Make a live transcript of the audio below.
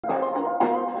Good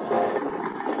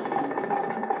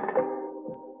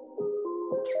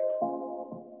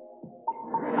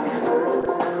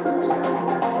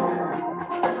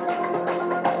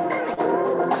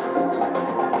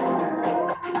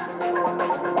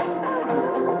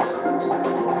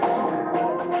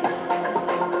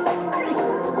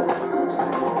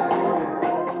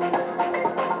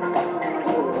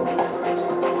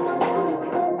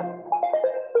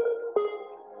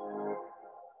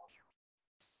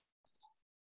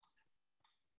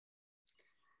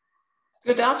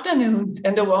afternoon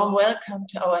and a warm welcome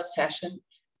to our session,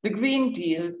 The Green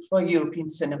Deal for European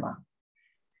Cinema.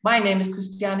 My name is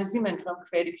Christiane Siemann from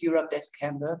Creative Europe Desk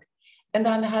Hamburg, and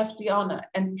I have the honor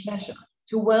and pleasure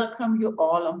to welcome you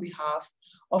all on behalf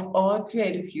of all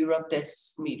Creative Europe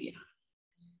Desk media.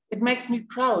 It makes me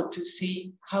proud to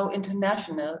see how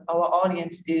international our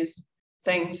audience is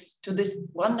thanks to this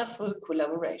wonderful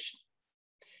collaboration.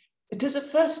 It is the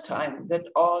first time that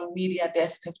all media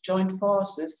desks have joined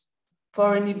forces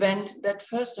for an event that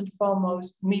first and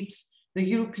foremost meets the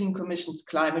European Commission's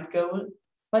climate goal,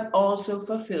 but also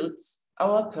fulfills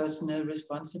our personal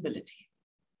responsibility.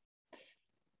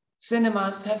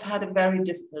 Cinemas have had a very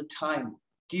difficult time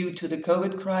due to the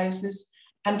COVID crisis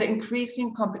and the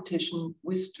increasing competition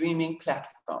with streaming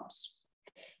platforms.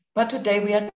 But today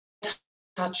we are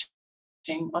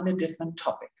touching on a different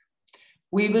topic.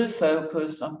 We will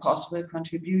focus on possible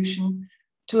contribution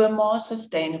to a more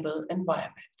sustainable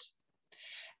environment.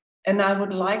 And I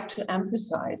would like to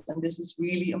emphasize, and this is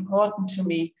really important to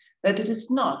me, that it is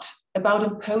not about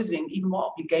imposing even more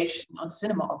obligation on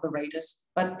cinema operators,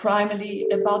 but primarily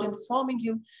about informing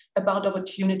you about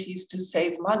opportunities to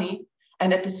save money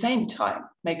and at the same time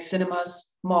make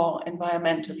cinemas more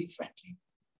environmentally friendly.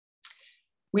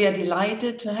 We are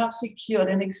delighted to have secured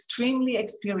an extremely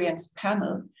experienced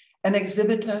panel and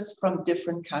exhibitors from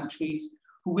different countries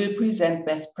who will present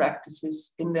best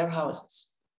practices in their houses.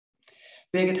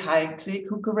 Birgit Heitzig,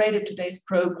 who curated today's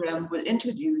program, will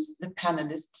introduce the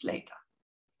panelists later.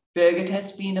 Birgit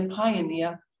has been a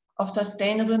pioneer of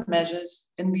sustainable measures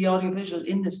in the audiovisual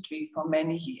industry for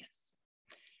many years.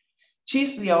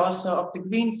 She's the author of the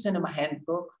Green Cinema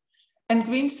Handbook and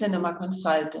Green Cinema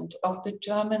Consultant of the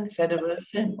German Federal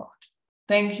Film Board.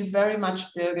 Thank you very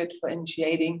much, Birgit, for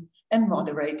initiating and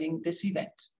moderating this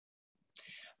event.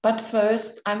 But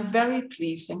first, I'm very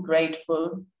pleased and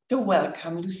grateful to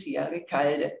welcome Lucia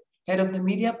Recalde, Head of the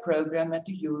Media Program at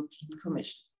the European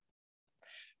Commission.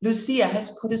 Lucia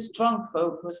has put a strong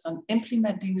focus on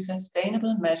implementing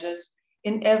sustainable measures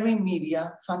in every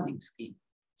media funding scheme.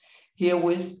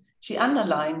 Herewith, she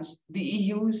underlines the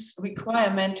EU's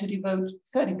requirement to devote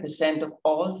 30% of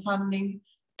all funding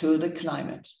to the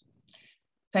climate.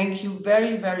 Thank you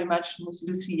very, very much, Ms.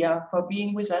 Lucia, for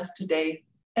being with us today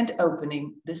and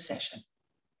opening this session.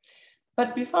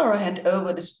 But before I hand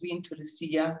over the screen to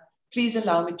Lucia, please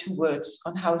allow me 2 words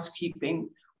on housekeeping,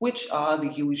 which are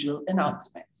the usual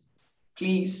announcements.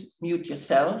 Please mute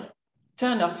yourself,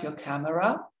 turn off your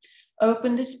camera,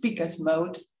 open the speakers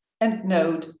mode, and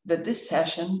note that this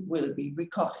session will be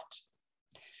recorded.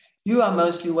 You are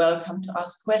mostly welcome to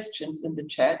ask questions in the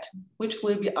chat, which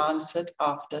will be answered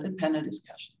after the panel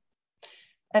discussion.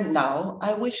 And now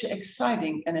I wish you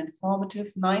exciting and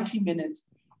informative 90 minutes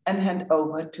and hand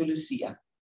over to Lucia.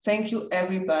 Thank you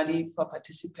everybody for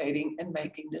participating and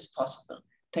making this possible.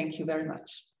 Thank you very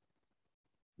much.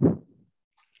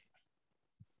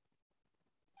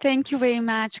 Thank you very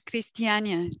much,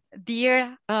 Christiane.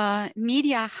 Dear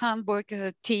Media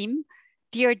Hamburg team,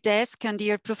 dear desk and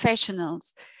dear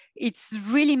professionals, it's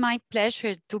really my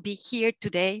pleasure to be here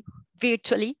today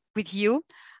virtually with you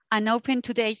and open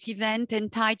today's event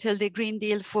entitled The Green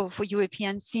Deal for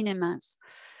European Cinemas.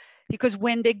 Because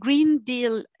when the Green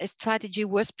Deal strategy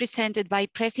was presented by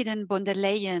President von der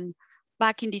Leyen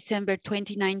back in December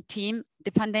 2019,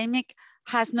 the pandemic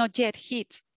has not yet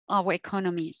hit our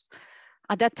economies.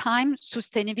 At that time,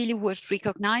 sustainability was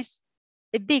recognized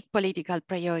a big political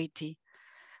priority.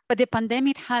 But the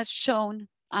pandemic has shown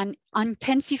and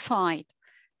intensified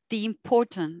the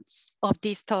importance of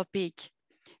this topic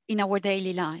in our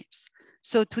daily lives.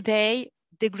 So today,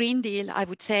 the Green Deal, I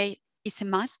would say, is a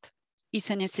must. Is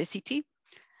a necessity,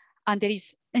 and there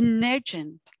is an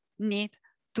urgent need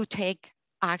to take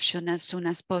action as soon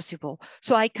as possible.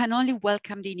 So I can only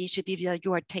welcome the initiative that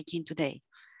you are taking today,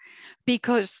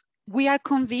 because we are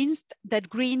convinced that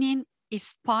greening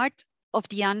is part of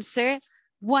the answer,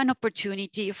 one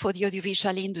opportunity for the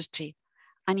audiovisual industry,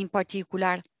 and in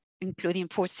particular, including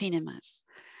for cinemas.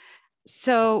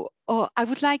 So I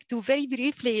would like to very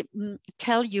briefly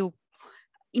tell you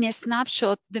in a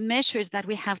snapshot the measures that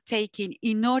we have taken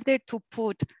in order to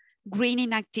put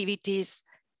greening activities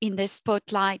in the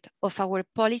spotlight of our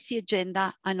policy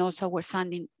agenda and also our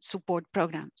funding support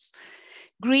programs.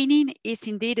 Greening is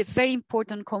indeed a very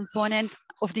important component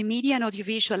of the Media and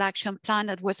Audiovisual Action Plan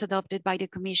that was adopted by the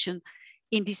Commission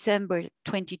in December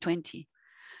 2020.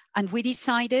 And we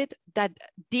decided that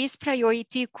this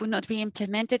priority could not be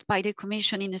implemented by the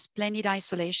Commission in a splendid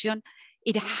isolation.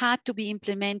 It had to be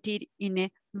implemented in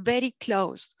a very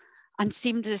close and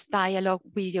seamless dialogue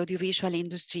with the audiovisual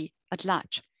industry at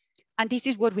large. And this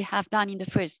is what we have done in the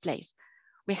first place.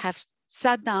 We have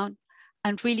sat down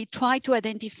and really tried to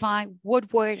identify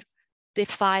what were the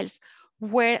files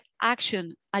where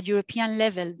action at European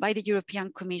level by the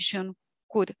European Commission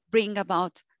could bring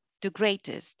about the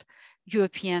greatest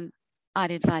European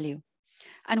added value.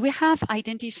 And we have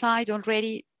identified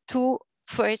already two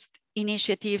first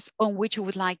initiatives on which we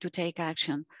would like to take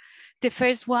action. The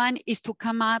first one is to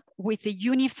come up with a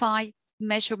unified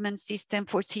measurement system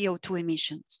for CO2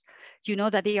 emissions. You know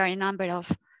that there are a number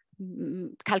of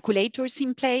calculators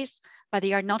in place, but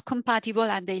they are not compatible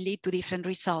and they lead to different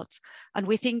results. And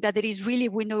we think that there is really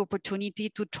a window of opportunity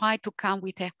to try to come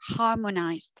with a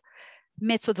harmonized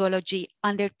methodology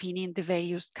underpinning the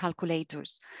various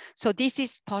calculators. So this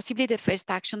is possibly the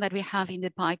first action that we have in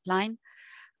the pipeline.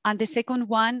 And the second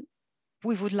one,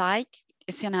 we would like,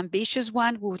 it's an ambitious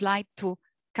one, we would like to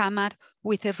come up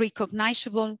with a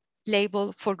recognizable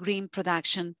label for green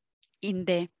production in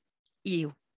the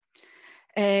EU.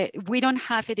 We don't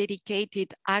have a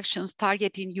dedicated actions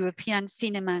targeting European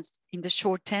cinemas in the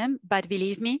short term, but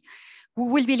believe me, we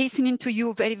will be listening to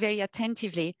you very, very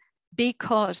attentively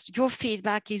because your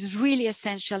feedback is really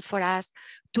essential for us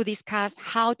to discuss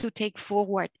how to take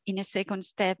forward in a second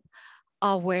step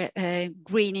our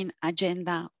greening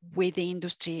agenda with the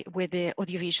industry, with the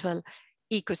audiovisual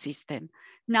ecosystem.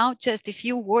 Now, just a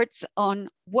few words on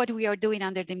what we are doing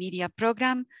under the media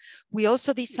program. We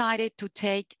also decided to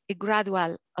take a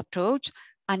gradual approach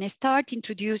and start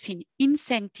introducing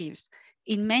incentives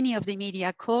in many of the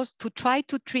media costs to try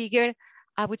to trigger,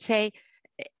 I would say,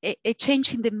 a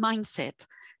change in the mindset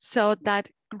so that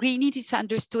greening is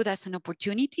understood as an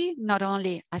opportunity, not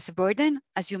only as a burden,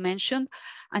 as you mentioned,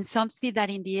 and something that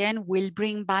in the end will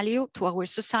bring value to our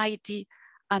society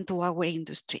and to our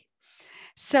industry.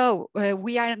 So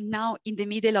we are now in the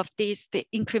middle of this, the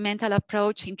incremental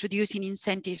approach, introducing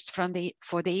incentives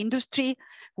for the industry.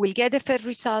 We'll get the first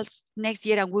results next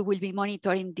year and we will be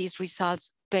monitoring these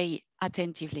results very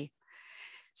attentively.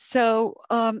 So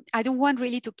I don't want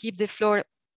really to keep the floor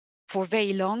for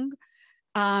very long.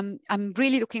 I'm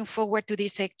really looking forward to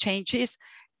these exchanges.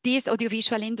 This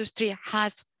audiovisual industry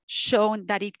has shown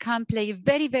that it can play a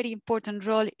very, very important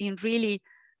role in really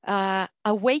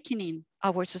awakening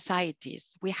our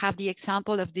societies. We have the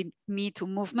example of the Me Too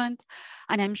movement,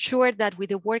 and I'm sure that with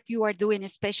the work you are doing,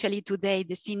 especially today,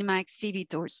 the cinema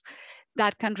exhibitors,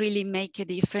 that can really make a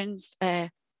difference,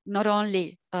 not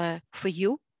only for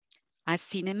you as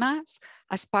cinemas,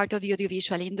 as part of the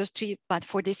audiovisual industry, but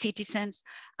for the citizens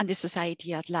and the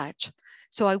society at large.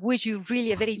 So I wish you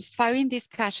really a very inspiring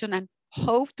discussion and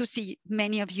hope to see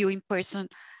many of you in person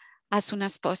as soon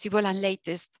as possible and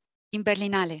latest in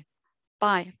Berlinale.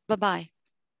 Bye, bye-bye.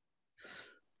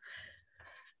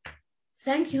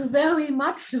 Thank you very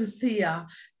much, Lucia,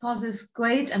 for this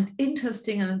great and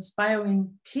interesting and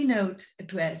inspiring keynote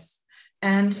address.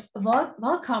 And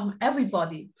welcome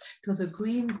everybody to the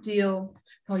Green Deal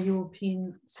for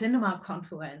European Cinema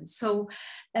Conference. So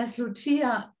as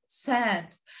Lucia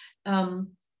said, the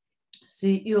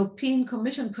European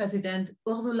Commission President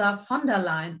Ursula von der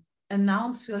Leyen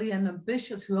announced really an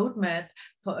ambitious roadmap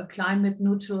for a climate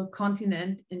neutral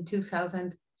continent in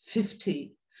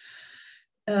 2050.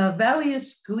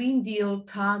 Various Green Deal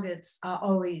targets are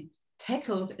already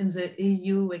tackled in the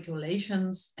EU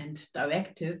regulations and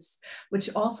directives,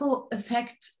 which also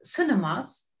affect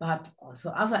cinemas, but also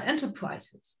other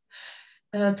enterprises.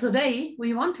 Today,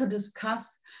 we want to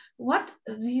discuss what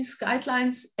these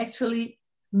guidelines actually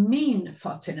mean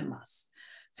for cinemas.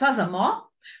 Furthermore,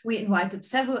 we invited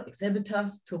several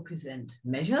exhibitors to present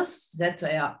measures that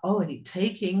they are already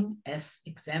taking as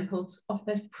examples of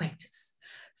best practice.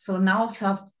 So now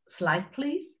first slide,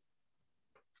 please.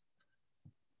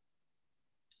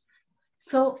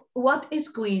 So what is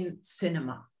green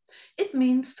cinema? It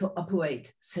means to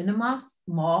operate cinemas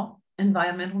more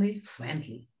environmentally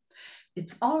friendly.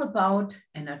 It's all about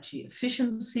energy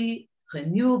efficiency,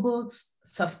 renewables,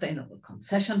 sustainable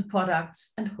concession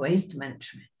products, and waste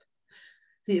management.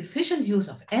 The efficient use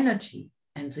of energy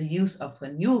and the use of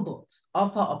renewables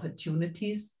offer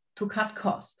opportunities to cut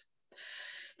costs.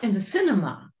 In the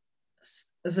cinema,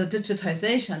 the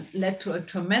digitization led to a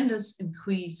tremendous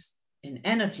increase in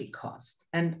energy cost,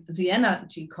 and the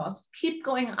energy costs keep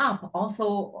going up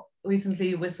also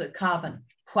recently with the carbon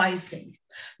pricing.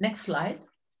 Next slide.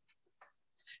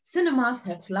 Cinemas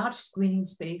have large screening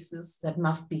spaces that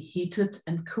must be heated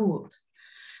and cooled.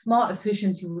 More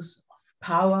efficient use of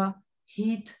power,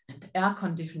 heat, and air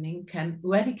conditioning can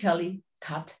radically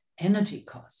cut energy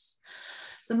costs.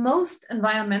 The most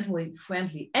environmentally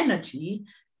friendly energy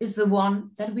is the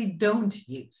one that we don't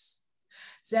use.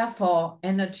 Therefore,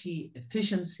 energy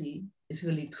efficiency is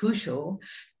really crucial.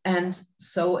 And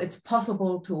so it's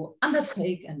possible to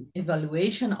undertake an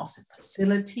evaluation of the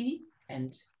facility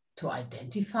and to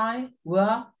identify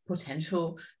where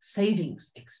potential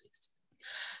savings exist.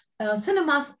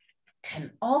 Cinemas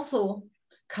can also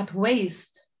cut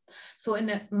waste. So in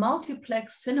a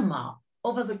multiplex cinema,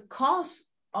 over the course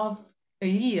of a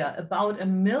year, about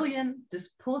 1 million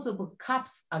disposable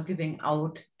cups are giving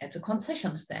out at the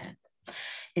concession stand.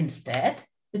 Instead,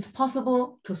 it's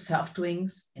possible to serve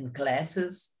drinks in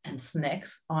glasses and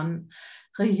snacks on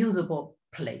reusable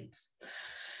plates.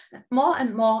 More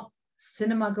and more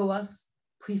cinema goers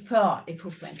prefer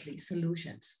eco-friendly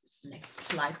solutions. Next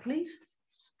slide, please.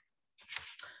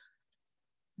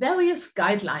 Various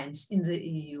guidelines in the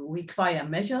EU require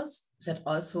measures that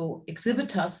also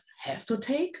exhibitors have to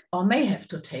take or may have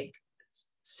to take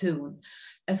soon,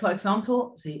 as for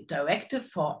example, the Directive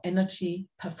for Energy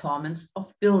Performance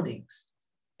of Buildings.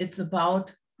 It's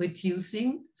about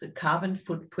reducing the carbon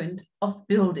footprint of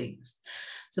buildings.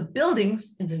 The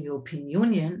buildings in the European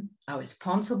Union are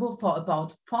responsible for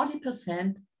about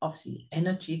 40% of the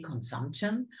energy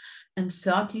consumption and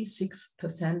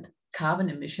 36% carbon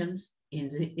emissions in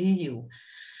the EU.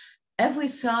 Every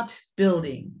third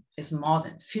building is more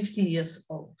than 50 years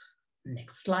old.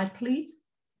 Next slide, please.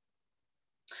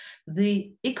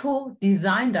 The Eco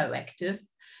Design Directive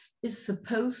is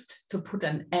supposed to put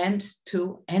an end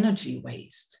to energy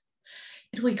waste.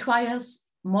 It requires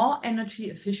more energy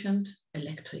efficient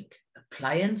electric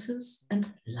appliances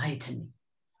and lighting.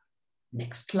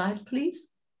 Next slide,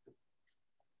 please.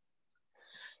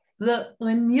 The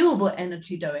Renewable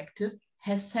Energy Directive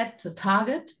has set the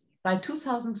target by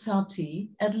 2030,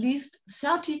 at least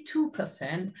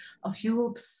 32% of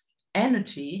Europe's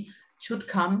energy should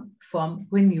come from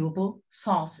renewable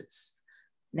sources.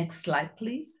 Next slide,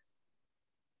 please.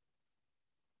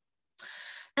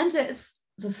 And there is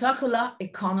the Circular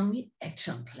Economy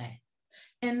Action Plan.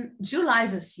 In July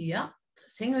this year, the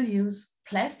Single-Use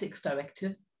Plastics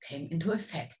Directive came into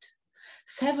effect.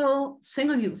 Several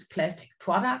single-use plastic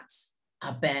products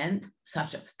are banned,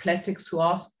 such as plastic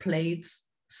straws, plates,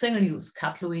 single-use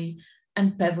cutlery,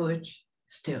 and beverage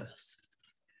stirrers.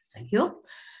 Thank you.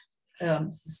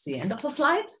 This is the end of the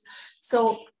slides.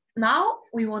 So now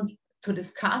we want to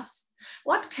discuss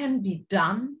what can be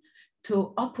done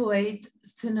to operate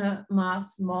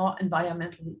cinemas more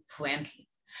environmentally friendly.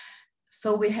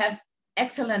 So we have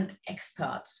excellent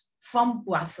experts from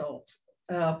Brussels.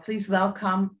 Please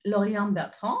welcome Lauriane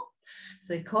Bertrand,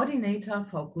 the coordinator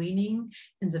for greening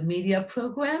in the media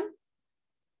program.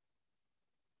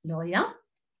 Lauriane.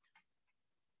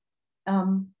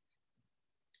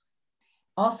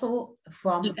 Also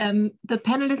from... the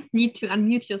panelists need to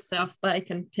unmute yourselves so I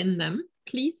can pin them,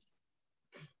 please.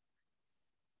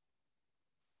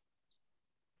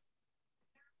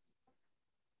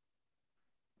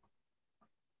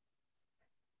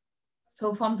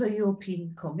 So from the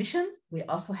European Commission, we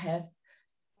also have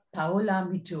Paola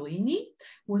Micciurini,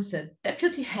 who is the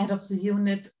Deputy Head of the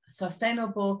Unit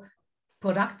Sustainable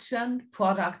Production,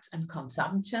 Products and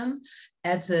Consumption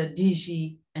at the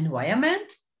DG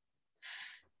Environment.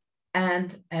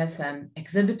 And as an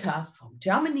exhibitor from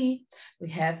Germany, we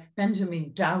have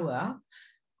Benjamin Dauer,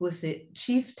 who is the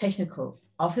Chief Technical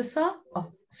Officer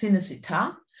of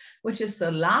Cinecittà, which is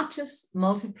the largest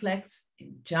multiplex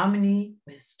in Germany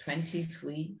with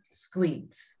 23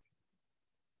 screens.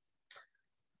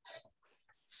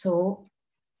 So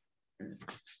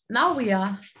now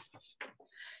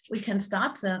we can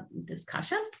start the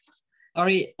discussion.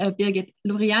 Sorry, Birgit.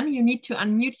 Lauriane, you need to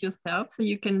unmute yourself so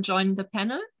you can join the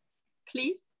panel,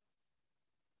 please.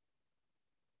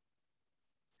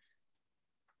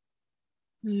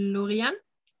 Lauriane?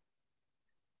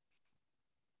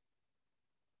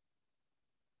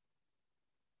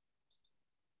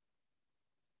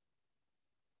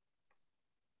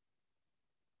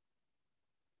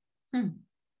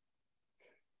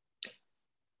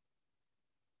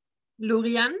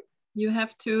 Lauriane, you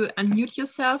have to unmute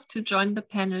yourself to join the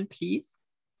panel, please.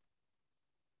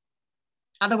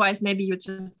 Otherwise, maybe you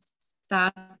just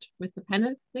start with the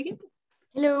panel, Birgit.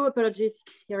 Hello, apologies,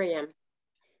 here I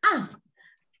am.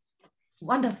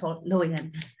 Wonderful,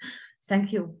 Lauriane.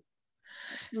 Thank you.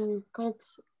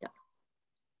 Yeah.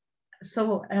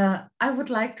 So I would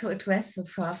like to address the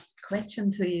first question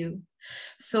to you.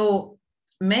 So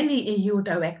many EU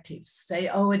directives, they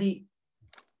already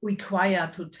require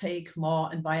to take more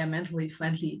environmentally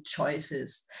friendly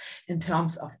choices in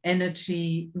terms of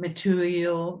energy,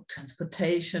 material,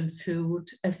 transportation, food,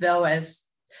 as well as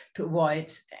to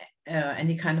avoid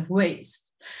any kind of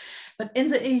waste. But in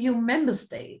the EU member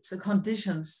states, the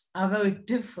conditions are very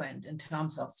different in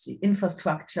terms of the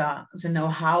infrastructure, the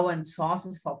know-how and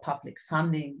sources for public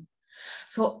funding.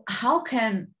 So how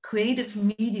can creative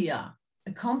media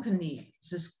accompany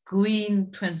this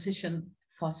green transition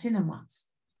for cinemas?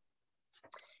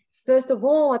 First of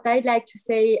all, what I'd like to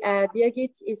say,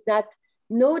 Birgit, is that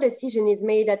no decision is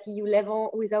made at EU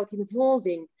level without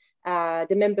involving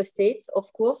the member states,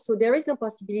 of course. So there is no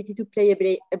possibility to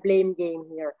play a blame game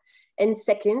here. And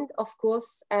second, of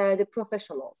course, the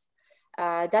professionals.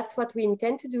 That's what we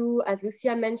intend to do, as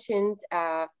Lucia mentioned,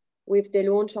 with the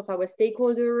launch of our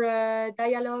stakeholder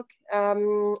dialogue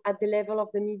at the level of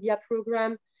the media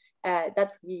program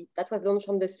that was launched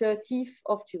on the 30th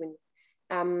of June.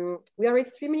 We are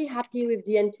extremely happy with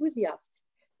the enthusiasm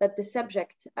that the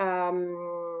subject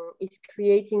is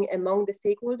creating among the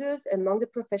stakeholders, among the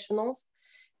professionals.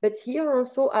 But here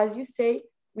also, as you say,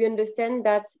 we understand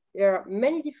that there are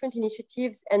many different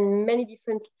initiatives and many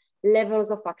different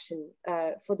levels of action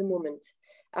for the moment.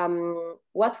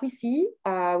 What we see,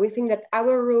 we think that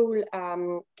our role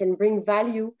can bring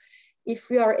value if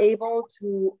we are able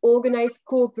to organize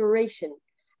cooperation.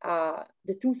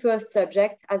 The two first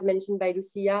subjects, as mentioned by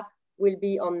Lucia, will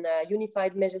be on a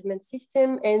unified measurement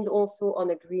system and also on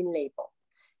a green label.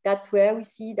 That's where we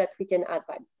see that we can add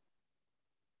value.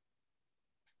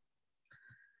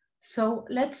 So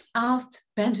let's ask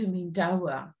Benjamin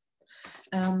Dauer.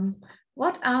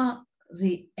 What are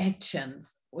the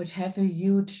actions which have a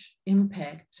huge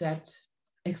impact that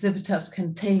exhibitors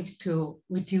can take to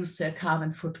reduce their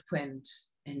carbon footprint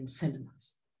in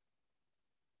cinemas?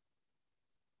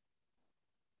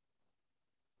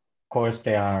 Of course,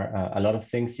 there are a lot of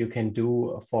things you can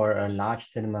do for a large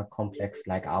cinema complex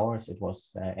like ours. It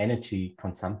was energy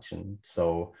consumption.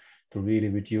 So to really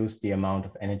reduce the amount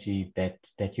of energy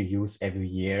that you use every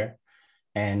year,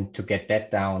 and to get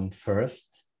that down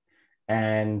first.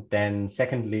 And then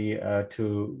secondly,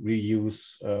 to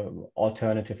reuse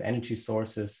alternative energy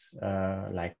sources,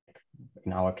 like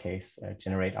in our case,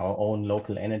 generate our own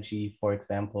local energy, for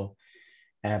example.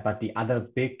 But the other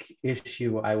big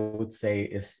issue, I would say,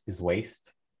 is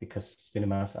waste, because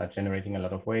cinemas are generating a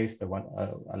lot of waste. They want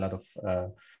a lot of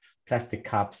plastic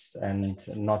cups and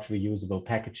not reusable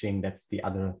packaging. That's the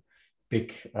other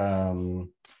big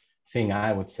thing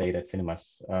I would say that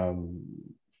cinemas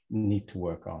need to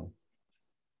work on.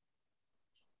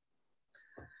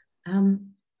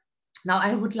 Now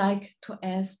I would like to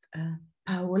ask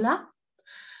Paola.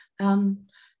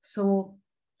 So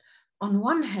on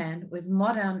one hand, with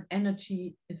modern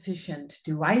energy efficient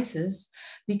devices,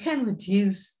 we can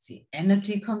reduce the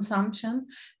energy consumption,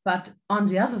 but on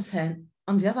the other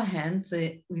hand,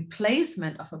 the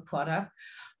replacement of a product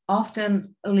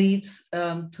often leads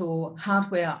to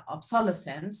hardware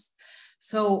obsolescence.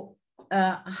 So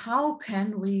how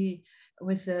can we,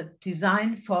 with a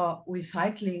design for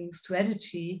recycling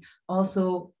strategy,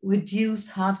 also reduce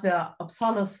hardware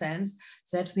obsolescence,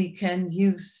 that we can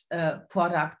use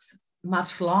products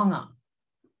much longer?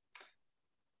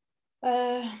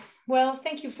 Well,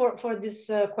 thank you for this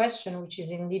question, which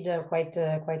is indeed quite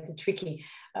tricky,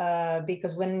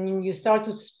 because when you start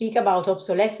to speak about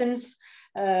obsolescence,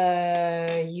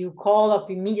 you call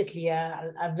up immediately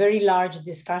a very large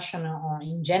discussion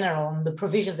in general on the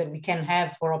provisions that we can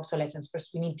have for obsolescence.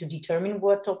 First, we need to determine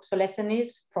what obsolescence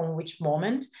is, from which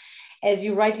moment. As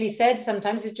you rightly said,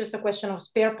 sometimes it's just a question of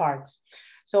spare parts.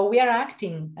 So we are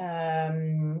acting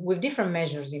with different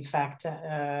measures, in fact,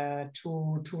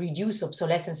 to reduce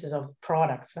obsolescences of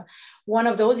products. One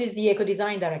of those is the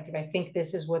Eco-Design Directive. I think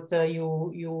this is what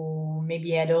you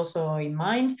maybe had also in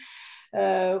mind.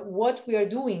 What we are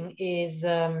doing is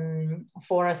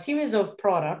for a series of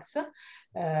products,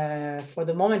 for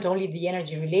the moment only the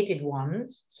energy related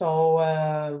ones, so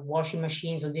washing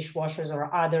machines or dishwashers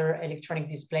or other electronic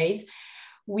displays,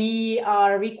 we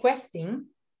are requesting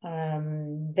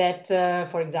that,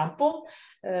 for example,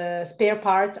 spare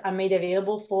parts are made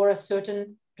available for a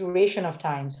certain duration of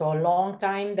time, so a long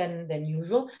time than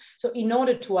usual. So in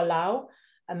order to allow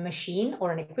a machine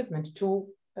or an equipment to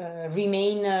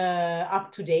remain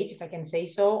up to date, if I can say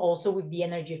so, also with the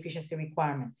energy efficiency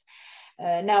requirements.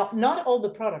 Now, not all the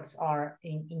products are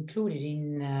included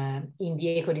in the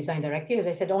Eco-Design Directive. As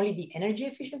I said, only the energy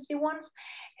efficiency ones.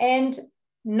 And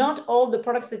not all the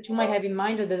products that you might have in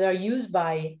mind or that are used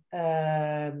by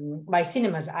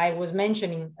cinemas. I was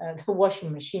mentioning the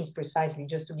washing machines precisely,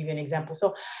 just to give you an example.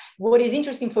 So what is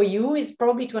interesting for you is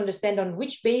probably to understand on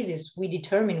which basis we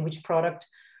determine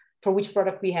for which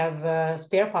product we have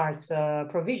spare parts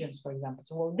provisions, for example.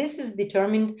 So well, this is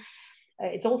determined,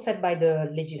 it's all set by the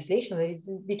legislation. It's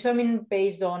determined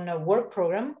based on a work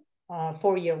program,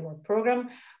 4-year work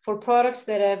program for products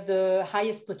that have the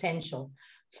highest potential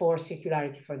for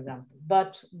circularity, for example.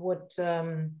 But what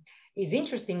is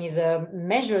interesting is a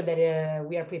measure that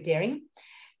we are preparing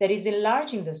that is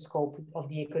enlarging the scope of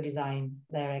the Ecodesign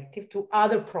Directive to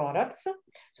other products,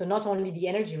 so not only the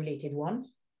energy-related ones.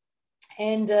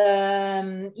 And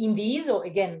in these,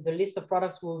 again, the list of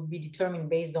products will be determined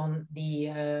based on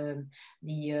the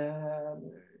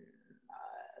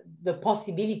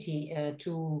possibility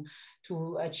to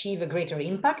achieve a greater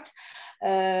impact.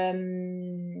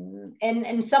 And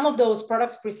some of those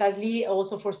products precisely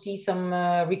also foresee some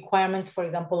requirements, for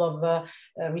example, of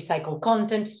recycled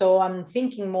content. So I'm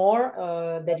thinking more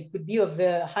that it could be of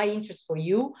high interest for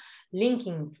you,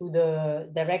 linking to the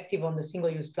directive on the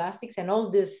single-use plastics and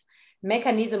all this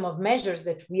mechanism of measures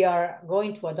that we are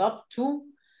going to adopt to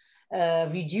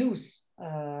reduce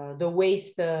the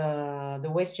waste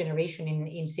generation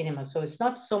in cinema. So it's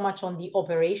not so much on the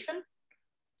operation.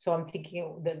 So I'm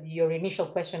thinking that your initial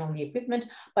question on the equipment,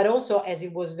 but also, as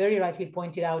it was very rightly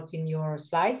pointed out in your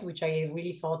slides, which I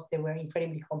really thought they were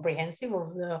incredibly comprehensive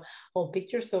of the whole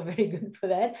picture, so very good for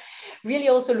that. Really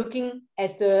also looking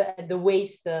at the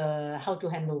waste, how to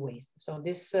handle waste. So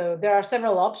this, there are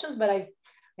several options, but I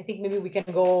think maybe we can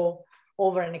go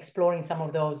over and exploring some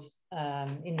of those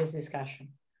in this discussion.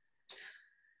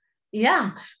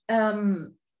 Yeah,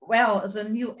 well, the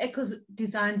new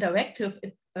Ecodesign Directive,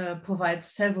 it provides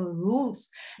several rules,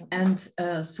 and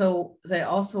so they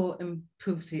also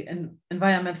improve the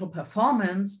environmental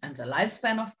performance and the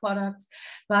lifespan of products.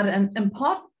 But an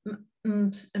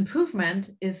important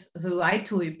improvement is the right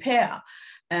to repair,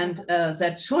 and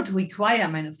that should require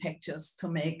manufacturers to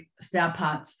make spare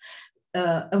parts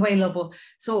available.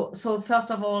 So first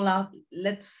of all,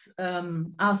 let's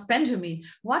ask Benjamin,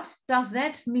 what does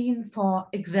that mean for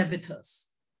exhibitors?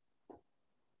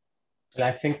 Well,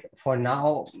 I think for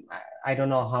now, I don't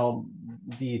know how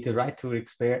the right to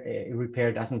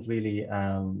repair doesn't really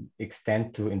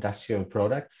extend to industrial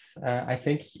products, I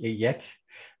think, yet.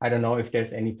 I don't know if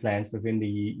there's any plans within the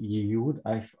EU.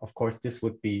 Of course, this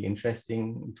would be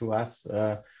interesting to us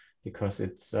because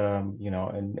it's you know,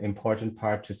 an important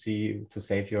part to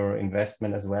save your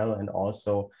investment as well. And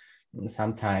also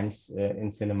sometimes in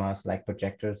cinemas like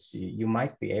projectors, you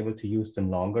might be able to use them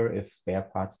longer if spare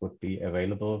parts would be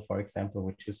available, for example,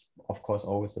 which is of course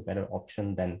always a better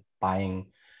option than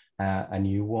buying a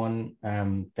new one.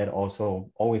 That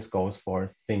also always goes for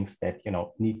things that, you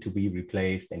know, need to be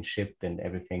replaced and shipped and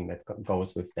everything that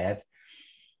goes with that.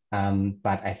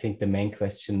 But I think the main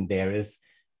question there is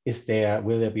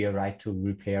will there be a right to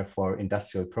repair for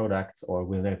industrial products, or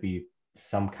will there be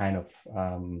some kind of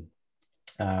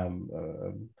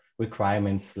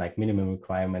requirements, like minimum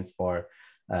requirements for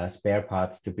spare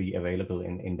parts to be available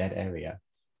in that area?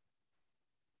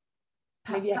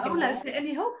 Maybe I can. Paola, is there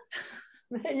any hope?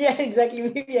 Yeah, exactly.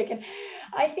 Maybe I can.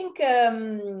 I think,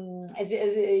 as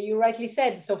you rightly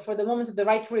said, so for the moment, the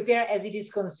right to repair, as it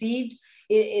is conceived,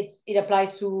 it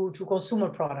applies to consumer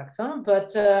products, huh?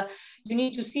 But you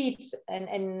need to see it, and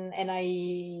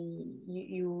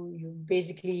you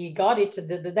basically got it,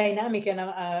 the dynamic, and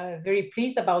I'm very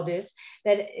pleased about this,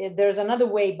 that there's another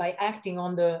way. By acting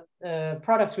on the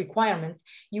product requirements,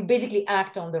 you basically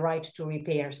act on the right to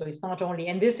repair. So it's not only,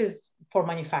 and this is for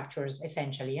manufacturers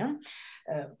essentially, huh?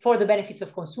 For the benefits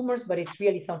of consumers, but it's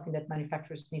really something that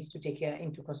manufacturers needs to take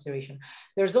into consideration.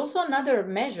 There's also another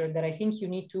measure that I think you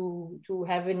need to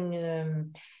have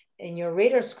in your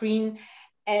radar screen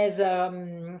as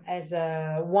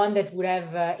one that would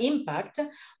have impact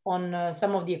on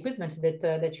some of the equipment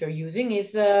that you're using,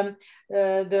 is the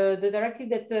directive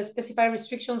that specify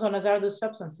restrictions on hazardous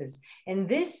substances. And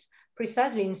this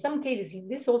precisely, in some cases,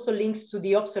 this also links to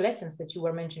the obsolescence that you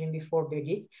were mentioning before,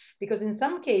 Birgit, because in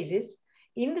some cases,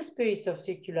 in the spirits of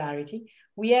circularity,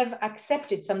 we have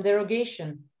accepted some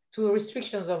derogation to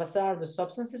restrictions of hazardous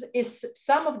substances.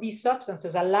 Some of these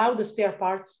substances allow the spare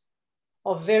parts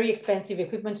of very expensive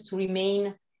equipment to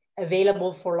remain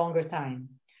available for longer time.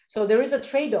 So there is a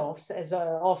trade-off, as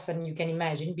often you can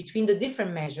imagine, between the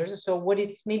different measures. So what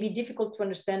is maybe difficult to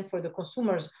understand for the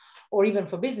consumers or even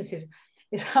for businesses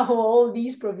is how all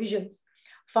these provisions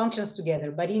functions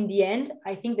together. But in the end,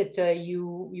 I think that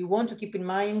you want to keep in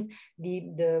mind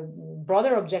the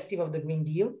broader objective of the Green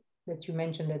Deal, that you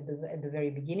mentioned at the very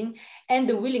beginning, and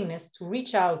the willingness to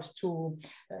reach out to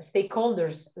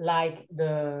stakeholders like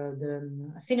the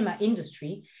cinema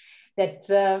industry, that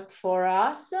for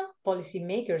us,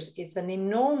 policymakers, is an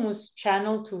enormous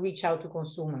channel to reach out to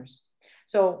consumers.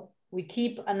 So we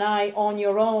keep an eye on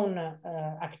your own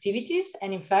activities.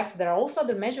 And in fact, there are also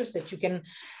other measures that you can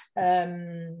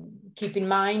keep in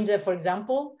mind. For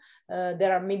example,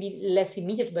 there are maybe less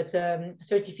immediate, but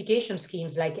certification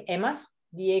schemes like EMAS,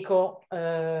 the Eco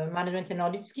Management and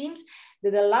Audit Schemes,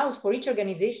 that allows for each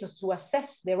organization to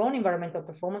assess their own environmental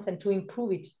performance and to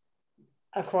improve it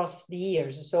across the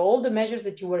years. So all the measures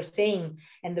that you were saying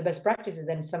and the best practices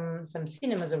that some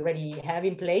cinemas already have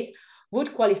in place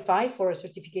would qualify for a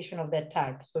certification of that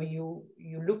type. So you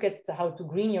look at how to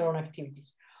green your own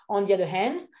activities. On the other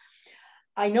hand,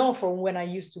 I know from when I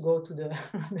used to go to the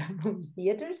movie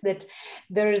theaters that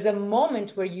there is a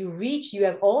moment where you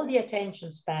have all the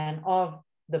attention span of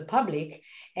the public,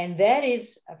 and that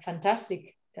is a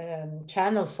fantastic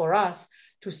channel for us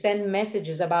to send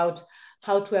messages about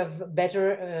how to have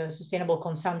better sustainable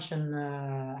consumption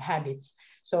habits.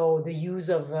 So the use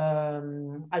of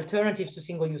alternatives to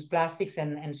single-use plastics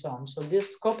and so on. So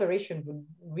this cooperation would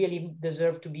really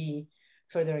deserve to be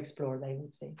further explored, I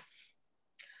would say.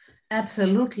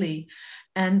 Absolutely.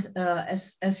 And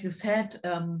as you said,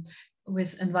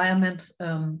 with environment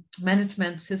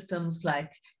management systems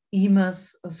like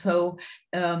EMAS, so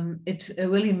it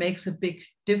really makes a big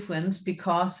difference,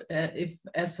 because if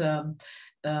as a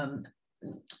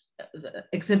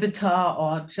exhibitor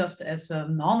or just as a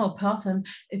normal person,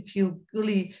 if you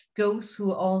really go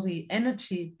through all the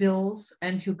energy bills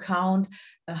and you count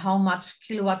how much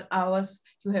kilowatt hours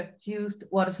you have used,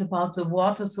 what is about the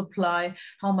water supply,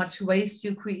 how much waste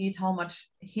you create, how much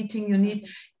heating you need,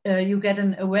 you get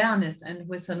an awareness, and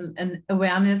with an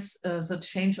awareness the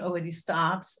change already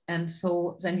starts. And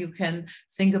so then you can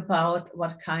think about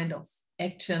what kind of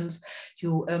actions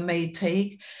you may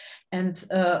take and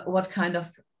what kind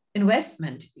of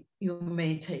investment you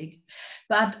may take.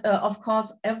 But of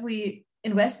course, every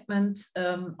investment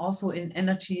also in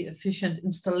energy efficient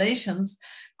installations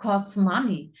costs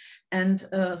money. And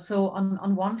so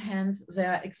on one hand,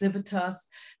 there are exhibitors,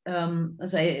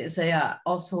 they are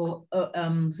also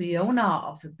the owner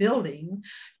of a building,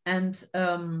 and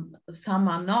some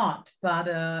are not, but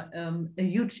a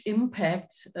huge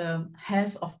impact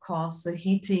has, of course, the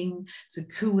heating, the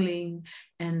cooling,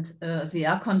 and the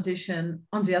air condition.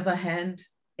 On the other hand,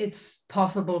 it's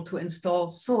possible to install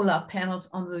solar panels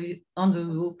on the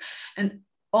roof, and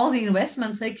all the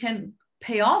investments they can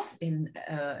pay off in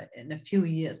a few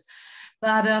years.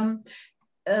 But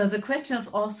the question is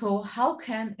also, how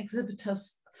can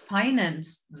exhibitors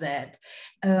finance that?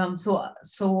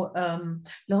 Lauriane,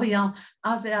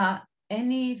 are there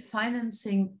any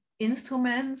financing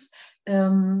instruments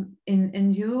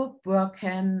in Europe where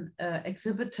can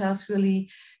exhibitors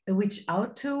really reach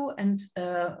out to, and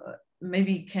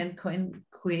maybe can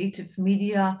creative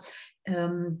media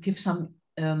give some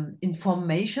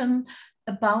information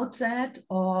about that?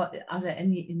 Or are there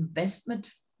any investment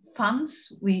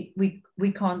funds we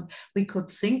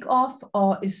could think of,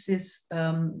 or is this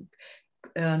not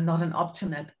an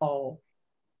option at all?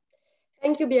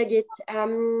 Thank you, Birgit.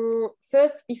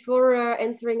 First, before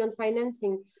answering on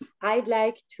financing, I'd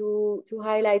like to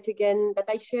highlight again that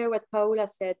I share what Paola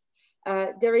said.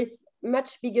 There is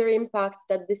much bigger impact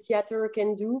that the theater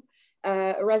can do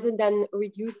rather than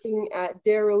reducing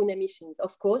their own emissions.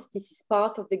 Of course, this is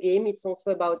part of the game. It's also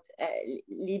about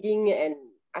leading and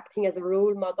acting as a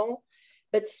role model.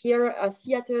 But here,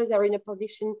 theaters are in a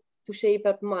position to shape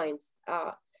up minds.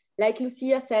 Like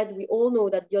Lucia said, we all know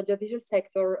that the audiovisual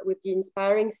sector, with the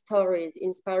inspiring stories,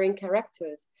 inspiring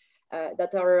characters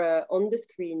that are on the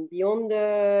screen, beyond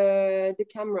the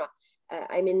camera,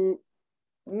 I mean,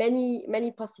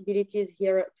 many possibilities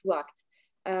here to act.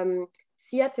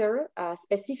 Theater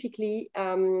specifically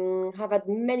have had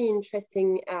many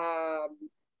interesting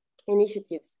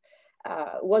initiatives.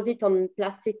 Was it on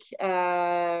plastic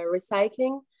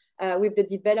recycling? With the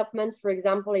development, for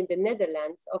example, in the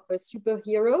Netherlands, of a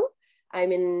superhero, I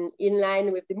mean, in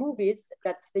line with the movies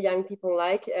that the young people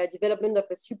like, development of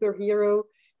a superhero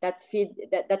that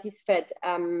is fed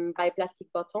by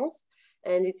plastic bottles,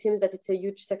 and it seems that it's a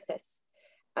huge success.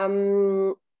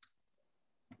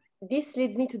 This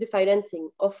leads me to the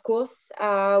financing. Of course,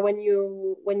 when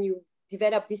you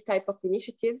develop this type of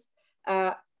initiatives,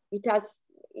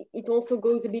 it also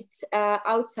goes a bit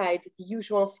outside the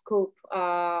usual scope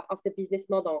of the business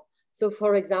model. So,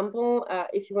 for example,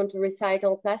 if you want to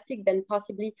recycle plastic, then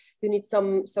possibly you need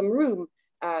some room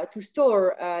to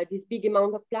store this big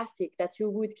amount of plastic that you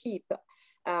would keep.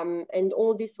 And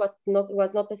all this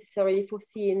was not necessarily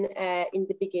foreseen in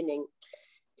the beginning.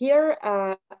 Here,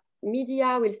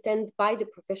 media will stand by the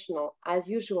professional as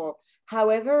usual.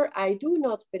 However, I do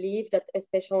not believe that a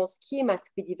special scheme has to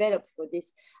be developed for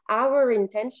this. Our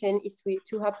intention is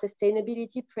to have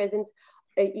sustainability present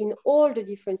in all the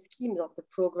different schemes of the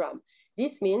program.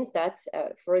 This means that,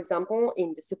 for example,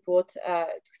 in the support to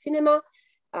cinema,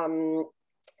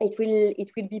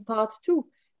 it will be part 2.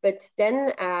 But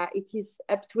then it is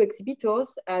up to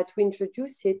exhibitors to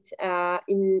introduce it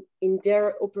in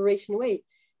their operation way,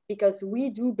 because we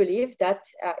do believe that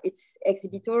its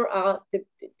exhibitors are the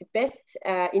best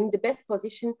in the best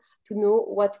position to know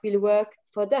what will work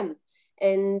for them.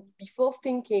 And before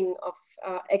thinking of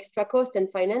extra cost and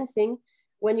financing,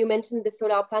 when you mentioned the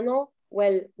solar panel,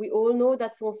 well, we all know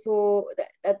that's also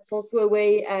a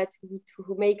way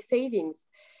to make savings.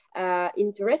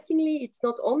 Interestingly, it's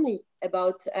not only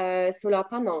about solar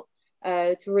panel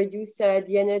to reduce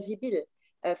the energy bill.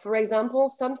 For example,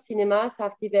 some cinemas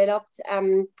have developed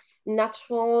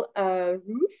natural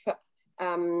roof,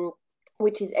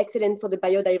 which is excellent for the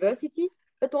biodiversity,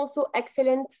 but also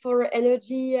excellent for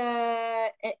energy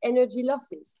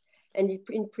losses, and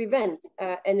it prevents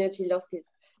energy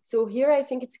losses. So here I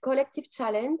think it's a collective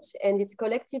challenge, and it's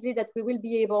collectively that we will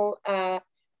be able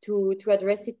to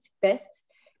address it best.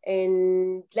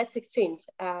 And let's exchange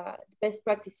the best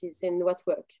practices and what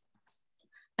work.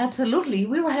 Absolutely.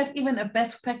 We will have even a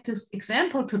best practice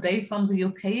example today from the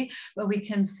UK, where we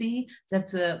can see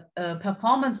that the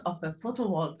performance of a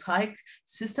photovoltaic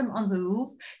system on the roof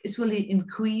is really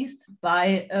increased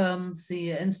by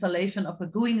the installation of a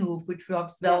green roof, which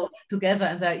works well together,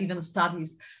 and there are even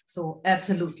studies. So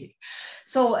absolutely.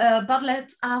 So, but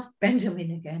let's ask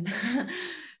Benjamin again.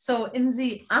 So in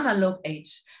the analog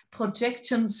age,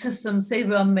 projection systems, they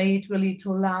were made really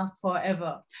to last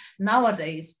forever.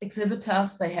 Nowadays,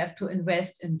 exhibitors, they have to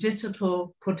invest in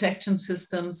digital projection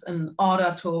systems in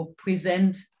order to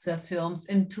present their films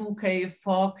in 2K,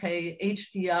 4K,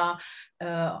 HDR,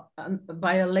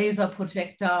 by a laser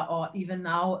projector, or even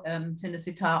now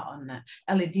Cinecittà on a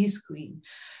LED screen.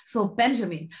 So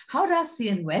Benjamin, how does the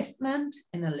investment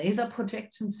in a laser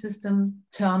projection system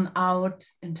turn out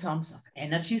in terms of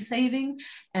energy saving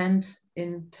and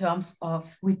in terms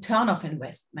of return of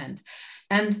investment?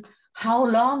 And how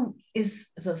long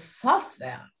is the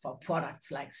software for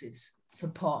products like this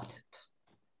supported?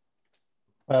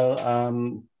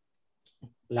 Well,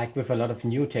 like with a lot of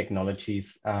new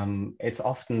technologies, it's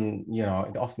often,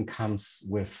 it often comes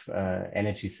with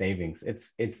energy savings.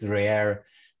 It's rare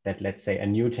that, let's say, a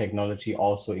new technology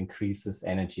also increases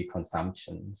energy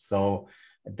consumption. So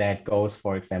that goes,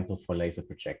 for example, for laser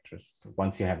projectors.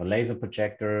 Once you have a laser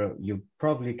projector, you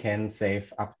probably can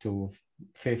save up to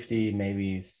 50,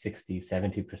 maybe 60,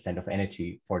 70% of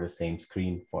energy for the same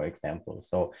screen, for example.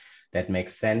 So that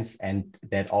makes sense. And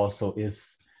that also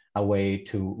is a way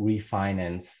to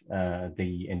refinance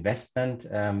the investment.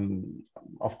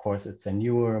 Of course, it's a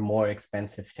newer, more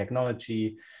expensive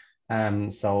technology.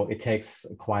 So it takes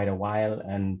quite a while,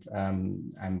 and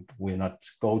we'll not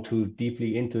go too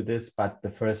deeply into this, but the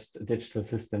first digital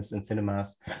systems in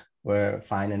cinemas were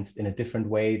financed in a different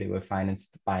way. They were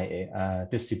financed by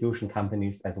distribution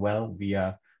companies as well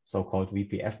via so-called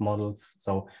VPF models.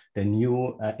 So the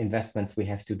new investments we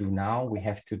have to do now, we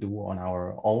have to do on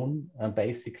our own,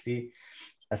 basically.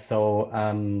 So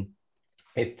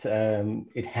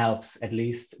it helps at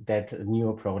least that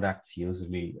newer products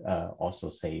usually also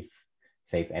save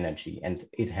energy, and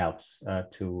it helps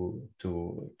to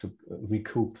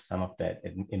recoup some of that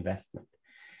investment.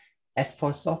 As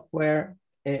for software,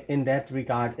 in that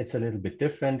regard, it's a little bit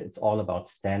different. It's all about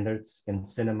standards in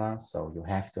cinema. So you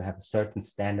have to have a certain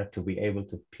standard to be able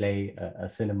to play a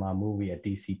cinema movie, a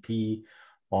DCP,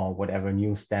 or whatever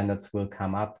new standards will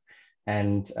come up.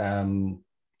 And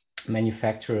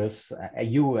manufacturers,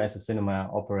 you as a cinema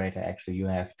operator, actually, you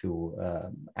have to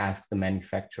ask the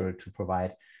manufacturer to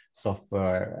provide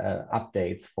software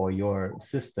updates for your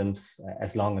systems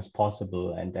as long as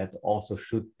possible. And that also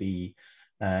should be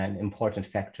an important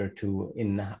factor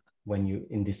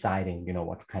in deciding,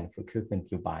 what kind of equipment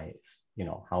you buy.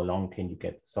 How long can you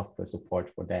get software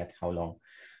support for that? How long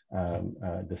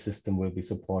the system will be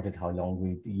supported? How long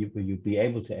will you be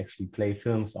able to actually play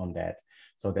films on that?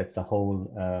 So that's a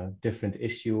whole different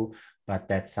issue, but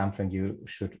that's something you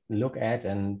should look at,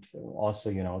 and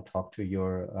also, talk to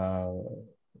your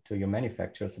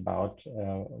manufacturers about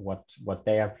what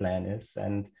their plan is,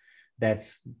 and that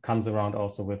comes around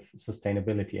also with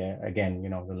sustainability. Again,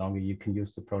 the longer you can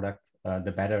use the product,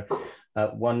 the better.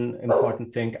 One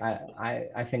important thing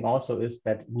I think also is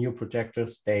that new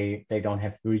projectors, they don't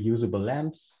have reusable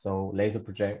lamps. So laser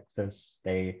projectors,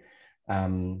 they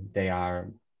are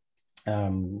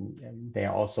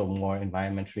also more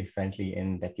environmentally friendly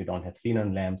in that you don't have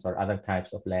xenon lamps or other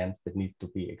types of lamps that need to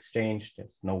be exchanged.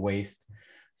 There's no waste.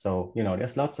 So,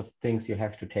 there's lots of things you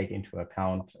have to take into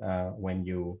account when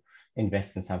you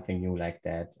invest in something new like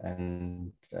that.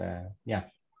 And yeah,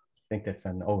 I think that's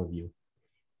an overview.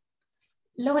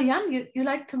 Lauriane, you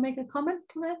like to make a comment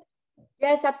to that?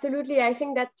 Yes, absolutely. I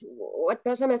think that what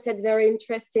Benjamin said is very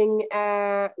interesting.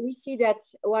 We see that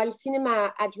while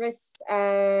cinema addresses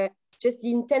just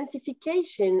the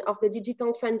intensification of the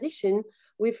digital transition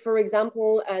with, for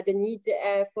example, the need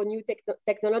for new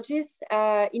technologies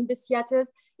in the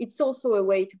theaters, it's also a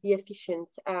way to be efficient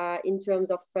in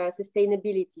terms of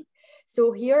sustainability.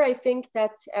 So here I think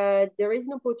that there is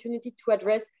an opportunity to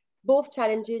address both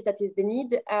challenges, that is the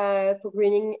need for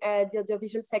greening the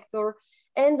audiovisual sector,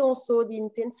 and also the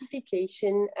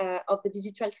intensification of the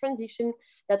digital transition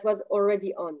that was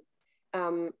already on.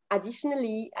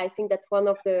 Additionally, I think that one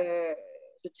of the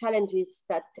challenges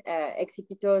that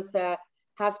exhibitors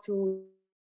have to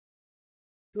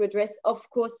address, of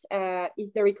course,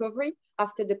 is the recovery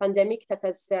after the pandemic that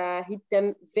has hit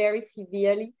them very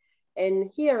severely. And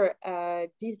here,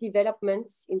 these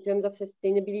developments in terms of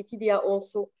sustainability, they are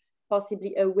also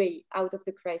possibly a way out of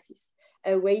the crisis,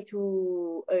 a way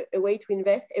to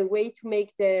invest, a way to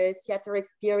make the theater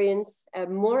experience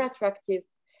more attractive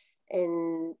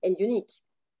and unique.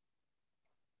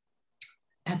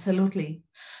 Absolutely.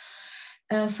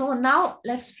 So now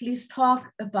let's please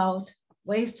talk about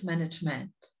waste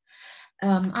management.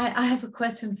 I have a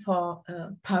question for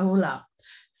Paola.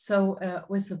 So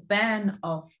with the ban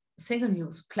of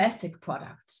single-use plastic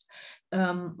products,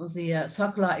 the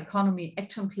Circular Economy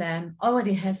Action Plan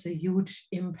already has a huge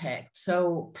impact.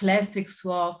 So plastic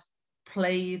straws,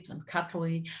 plates, and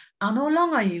cutlery are no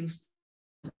longer used.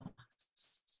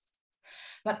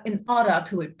 But in order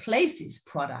to replace these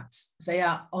products, there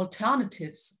are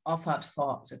alternatives offered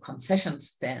for the concession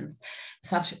stands,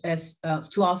 such as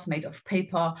straws made of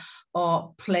paper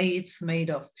or plates made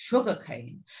of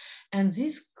sugarcane. And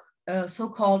these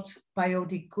so-called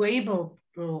biodegradable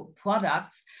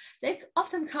products, they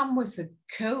often come with a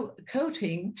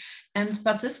coating,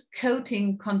 but this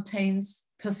coating contains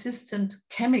persistent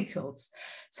chemicals,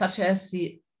 such as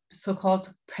the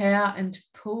so-called per- and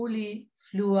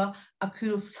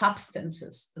polyfluoroalkyl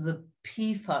substances, the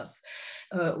PFAS,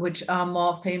 which are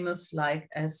more famous like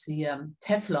as the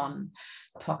Teflon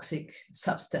toxic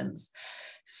substance.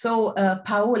 So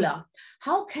Paola,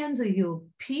 how can the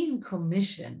European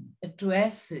Commission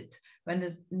address it when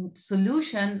the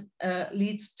solution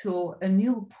leads to a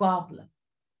new problem?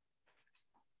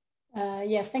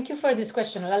 Yes, thank you for this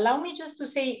question. Allow me just to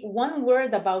say one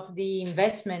word about the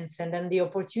investments and then the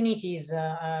opportunities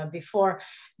before.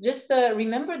 Just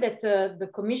remember that the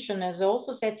Commission is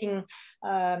also setting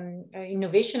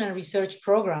innovation and research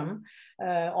program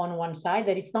on one side,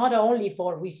 that it's not only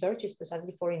for research, it's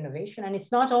precisely for innovation. And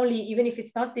it's not only, even if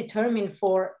it's not determined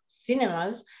for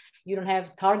cinemas, you don't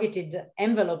have targeted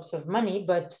envelopes of money,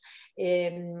 but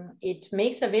it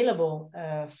makes available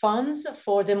funds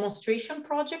for demonstration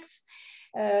projects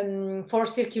for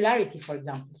circularity, for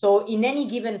example. So in any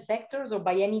given sectors or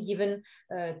by any given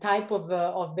type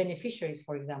of beneficiaries,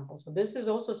 for example. So this is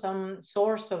also some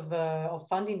source of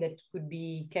funding that could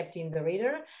be kept in the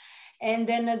radar. And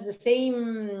then at the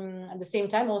same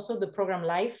time, also the program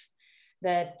LIFE,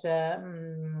 that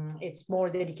it's more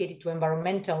dedicated to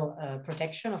environmental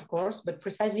protection, of course, but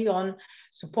precisely on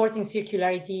supporting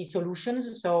circularity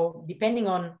solutions. So depending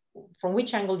on from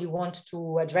which angle you want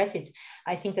to address it,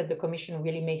 I think that the Commission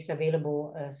really makes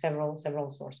available several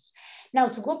sources. Now,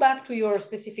 to go back to your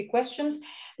specific questions,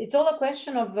 it's all a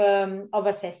question of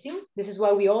assessing. This is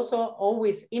why we also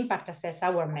always impact assess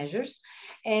our measures.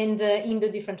 And in the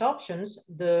different options,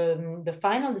 the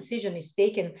final decision is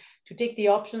taken to take the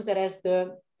options that has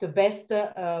the best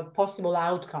possible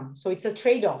outcome. So it's a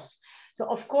trade-offs. So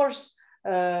of course,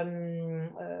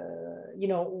 you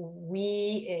know,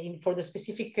 for the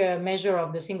specific measure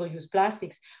of the single-use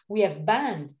plastics, we have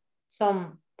banned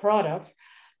some products,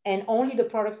 and only the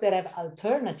products that have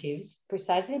alternatives,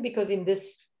 precisely because in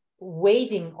this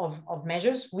weighting of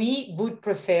measures, we would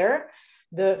prefer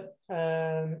the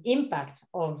impact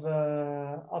of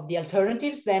the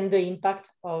alternatives than the impact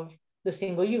of the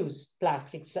single-use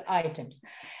plastics items.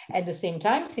 At the same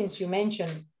time, since you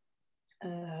mentioned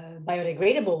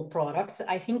biodegradable products,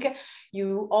 I think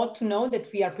you ought to know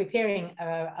that we are preparing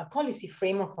a policy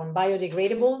framework on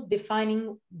biodegradable,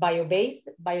 defining bio-based,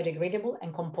 biodegradable,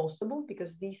 and compostable,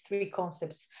 because these three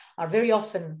concepts are very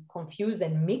often confused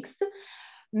and mixed,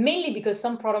 mainly because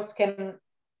some products can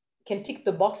tick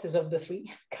the boxes of the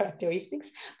three characteristics,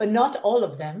 but not all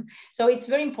of them. So it's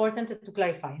very important to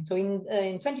clarify. So in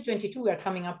 2022, we are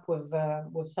coming up with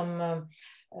some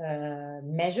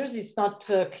measures. It's not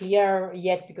clear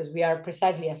yet because we are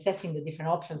precisely assessing the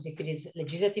different options, if it is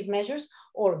legislative measures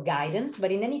or guidance,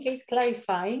 but in any case,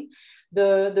 clarifying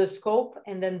the scope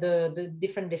and then the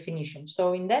different definitions.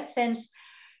 So in that sense,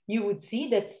 you would see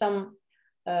that some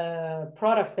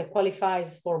products that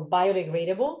qualifies for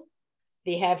biodegradable,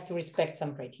 they have to respect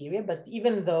some criteria, but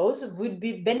even those would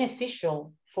be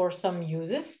beneficial for some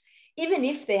uses, even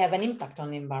if they have an impact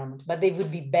on the environment, but they would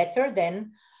be better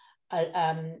than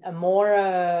a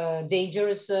more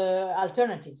dangerous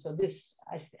alternative. So this,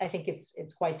 I think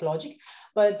it's quite logic,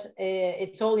 but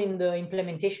it's all in the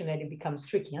implementation that it becomes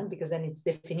tricky, huh? Because then it's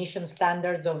definition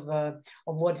standards of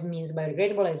what means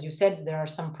biodegradable. As you said, there are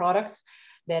some products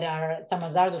that are some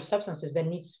hazardous substances that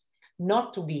needs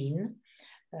not to be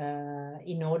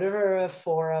in order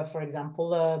for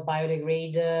example,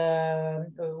 biodegrade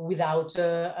without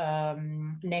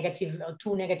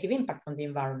two negative impacts on the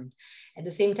environment. At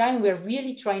the same time, we're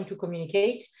really trying to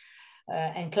communicate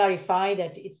and clarify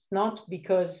that it's not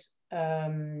because a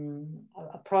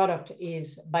product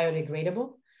is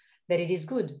biodegradable that it is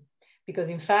good. Because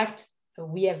in fact,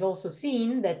 we have also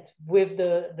seen that with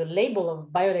the label of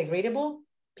biodegradable,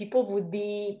 people would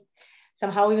be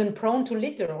somehow even prone to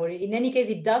litter, or in any case,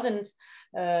 it doesn't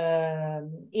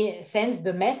sends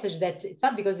the message that it's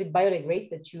not because it biodegrades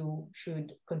that you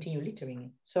should continue littering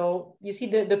it. So you see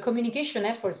the communication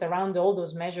efforts around all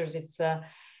those measures,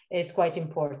 it's quite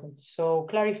important. So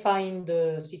clarifying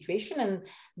the situation, and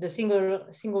the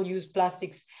single-use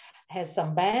plastics has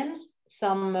some bans,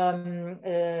 some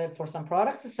for some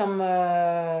products, some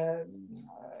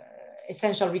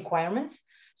essential requirements.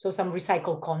 So some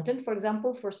recycled content, for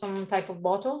example, for some type of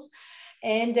bottles,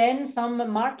 and then some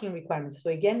marking requirements. So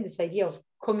again, this idea of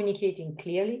communicating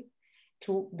clearly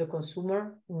to the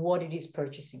consumer what it is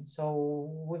purchasing. So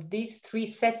with these three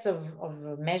sets of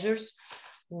measures,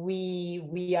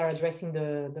 we are addressing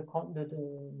the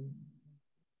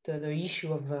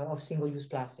issue of single-use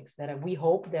plastics that we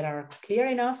hope that are clear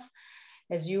enough.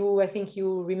 As I think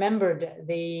you remembered,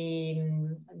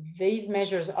 these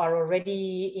measures are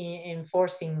already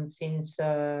enforcing since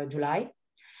July.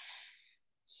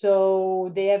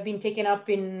 So they have been taken up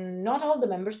in not all the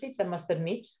member states, I must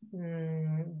admit,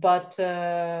 but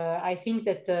I think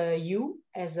that you,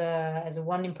 as a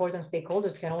one important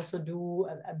stakeholders, can also do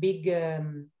a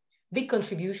big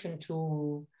contribution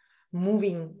to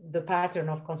moving the pattern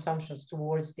of consumptions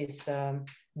towards this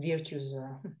virtuous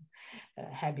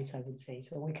habits, I would say.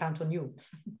 So we count on you.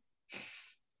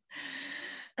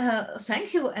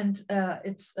 Thank you, and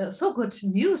it's so good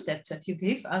news that you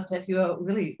gave us, that you are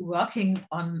really working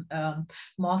on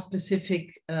more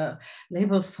specific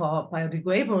labels for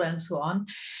biodegradable and so on.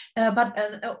 But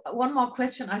one more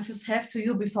question I just have to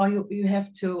you before you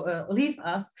have to leave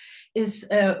us is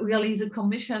really the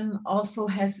Commission also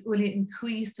has really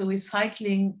increased the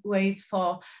recycling rates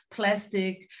for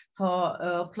plastic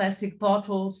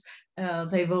bottles.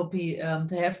 They will be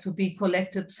they have to be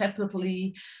collected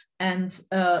separately. And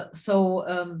so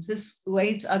these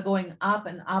rates are going up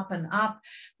and up and up.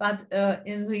 But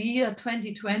in the year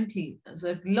 2020,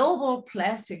 the global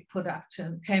plastic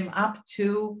production came up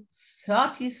to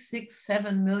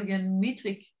 36.7 million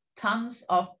metric tons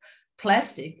of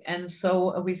plastic. And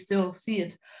so we still see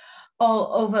it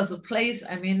all over the place.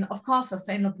 I mean, of course,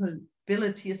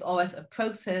 sustainability is always a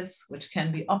process which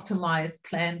can be optimized,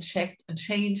 planned, checked, and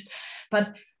changed.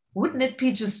 But wouldn't it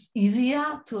be just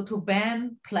easier to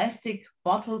ban plastic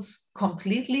bottles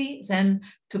completely than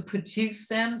to produce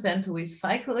them, than to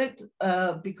recycle it?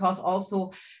 Because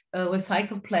also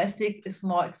recycled plastic is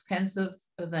more expensive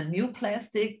than new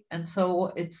plastic, and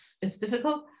so it's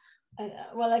difficult.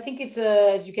 Well, I think it's,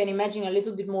 as you can imagine, a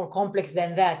little bit more complex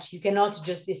than that. You cannot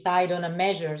just decide on a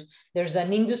measures. There's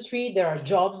an industry, there are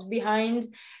jobs behind,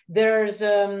 there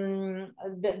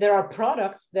are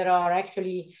products that are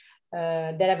actually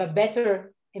that have a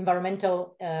better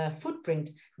environmental footprint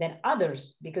than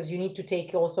others, because you need to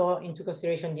take also into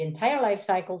consideration the entire life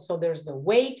cycle. So there's the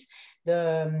weight,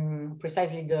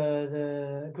 precisely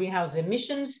the greenhouse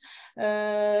emissions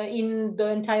in the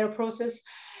entire process.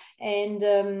 And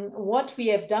what we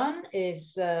have done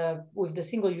is with the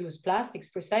single-use plastics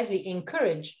precisely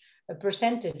encourage a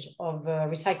percentage of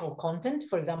recycled content,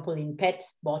 for example, in PET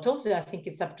bottles. I think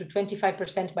it's up to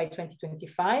 25% by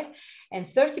 2025, and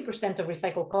 30% of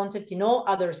recycled content in all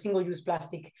other single-use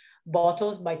plastic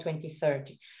bottles by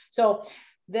 2030. So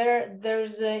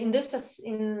there's in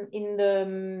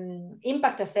the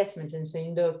impact assessment, and so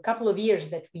in the couple of years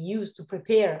that we use to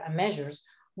prepare measures,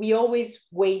 we always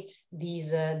weight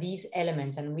these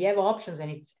elements, and we have options, and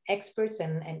it's experts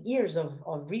and years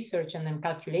of research and then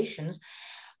calculations.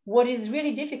 What is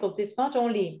really difficult is not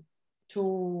only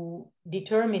to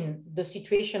determine the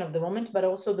situation of the moment, but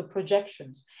also the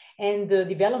projections and the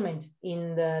development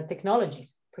in the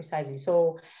technologies precisely.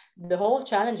 So the whole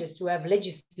challenge is to have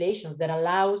legislations that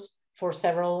allows for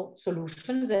several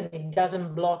solutions and it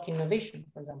doesn't block innovation,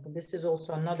 for example. This is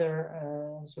also another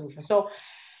solution. So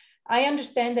I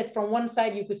understand that from one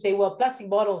side you could say, well, plastic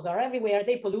bottles are everywhere,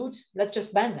 they pollute, let's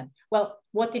just ban them. Well,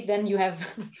 what if then you have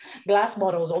glass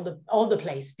bottles all the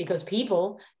place, because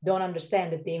people don't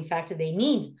understand that in fact they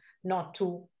need not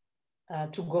to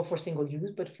go for single use,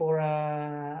 but for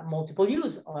multiple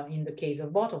use in the case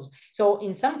of bottles. So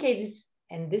in some cases,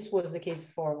 and this was the case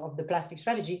of the plastic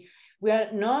strategy, we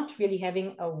are not really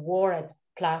having a war at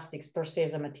plastics per se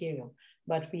as a material,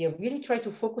 but we are really trying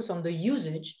to focus on the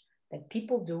usage that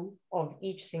people do of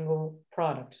each single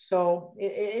product. So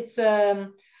it's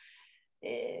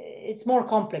more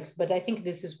complex, but I think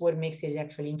this is what makes it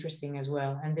actually interesting as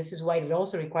well. And this is why it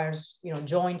also requires, you know,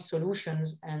 joint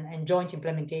solutions and joint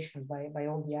implementation by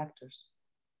all the actors.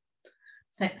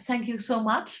 Thank you so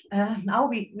much. Now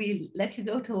we let you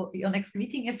go to your next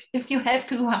meeting if you have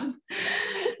to run.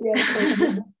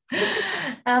 Yes.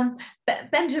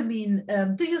 Benjamin,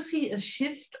 do you see a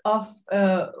shift of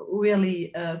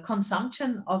really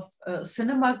consumption of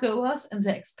cinema goers and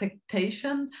the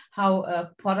expectation how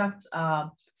products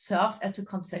are served at the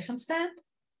concession stand?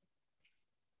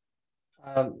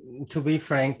 To be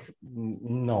frank,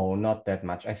 no, not that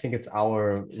much. I think it's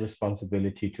our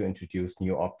responsibility to introduce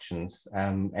new options,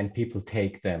 and people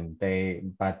take them.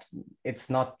 But it's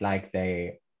not like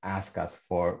they ask us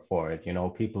for it. You know,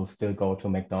 people still go to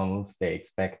McDonald's. They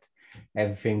expect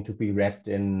everything to be wrapped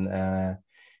in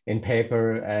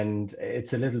paper, and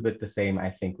it's a little bit the same,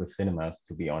 I think, with cinemas.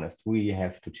 To be honest, we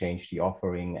have to change the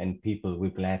offering, and people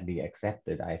will gladly accept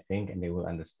it, I think, and they will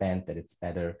understand that it's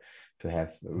better to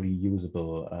have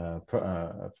reusable,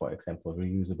 for example,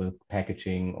 reusable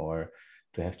packaging, or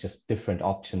to have just different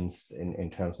options in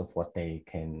terms of what they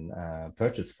can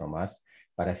purchase from us.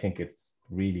 But I think it's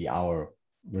really our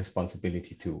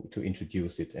responsibility to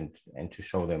introduce it and to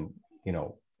show them, you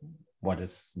know, what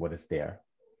is there.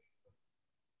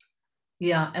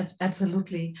 Yeah,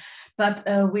 absolutely. But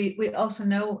we also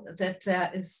know that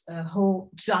there is a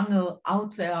whole jungle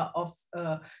out there of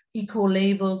eco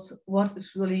labels. What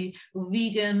is really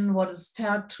vegan? What is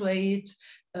fair trade?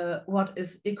 What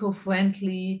is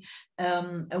eco-friendly?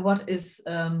 What is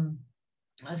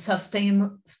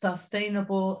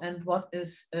sustainable? And what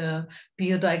is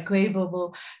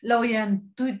biodegradable? Lauriane,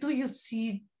 do you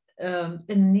see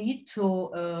a need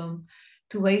to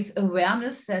raise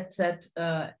awareness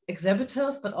that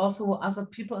exhibitors, but also other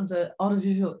people in the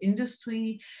audiovisual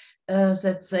industry,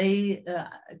 that they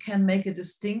can make a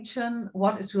distinction,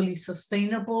 what is really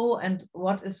sustainable and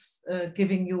what is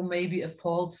giving you maybe a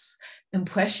false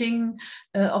impression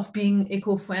of being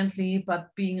eco-friendly,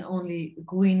 but being only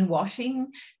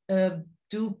greenwashing?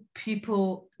 Do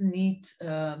people need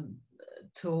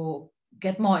to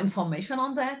get more information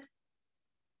on that?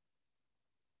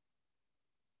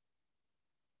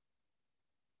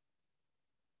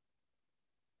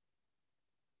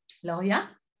 Lauriane?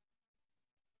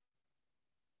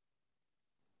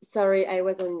 Sorry, I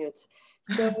was on mute.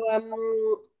 So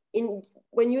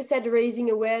when you said raising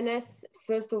awareness,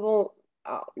 first of all,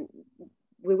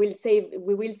 we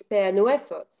will spare no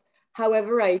effort.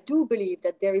 However, I do believe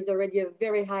that there is already a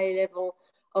very high level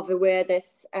of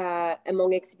awareness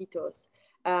among exhibitors.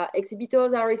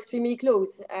 Exhibitors are extremely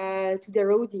close to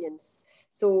their audience.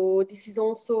 So this is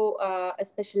also a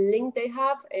special link they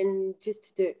have, and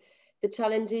just the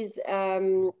challenges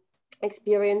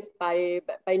experienced by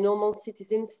normal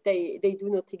citizens, they do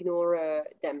not ignore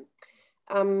them.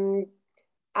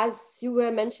 As you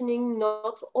were mentioning,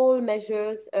 not all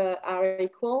measures are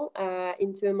equal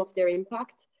in terms of their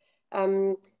impact.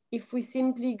 If we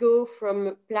simply go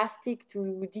from plastic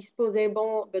to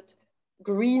disposable, but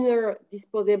greener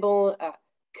disposable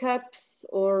cups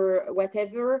or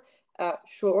whatever,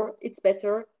 sure, it's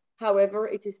better. However,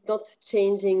 it is not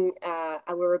changing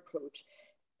our approach.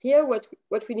 Here, what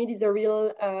we need is a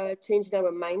real change in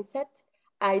our mindset.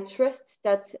 I trust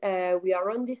that we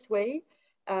are on this way.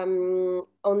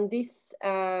 On this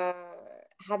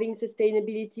having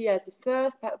sustainability as the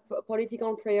first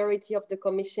political priority of the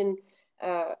Commission,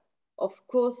 of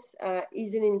course,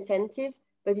 is an incentive,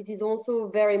 but it is also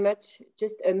very much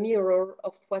just a mirror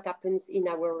of what happens in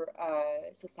our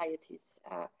societies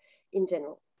in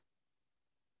general.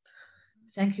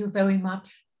 Thank you very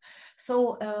much.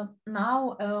 So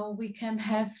now we can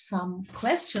have some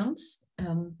questions.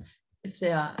 If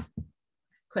there are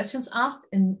questions asked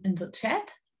in the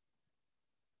chat.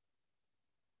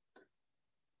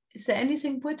 Is there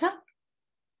anything, Britta?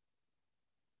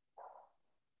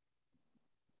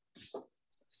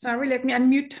 Sorry, let me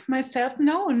unmute myself.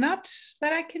 No, not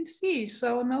that I can see.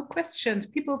 So no questions.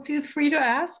 People feel free to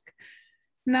ask.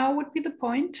 Now would be the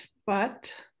point,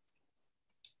 but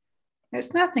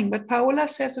there's nothing. But Paola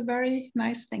says a very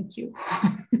nice thank you.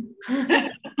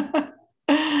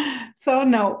 So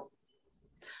no.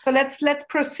 So let's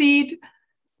proceed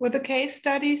with the case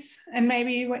studies, and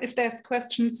maybe if there's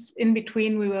questions in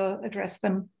between, we will address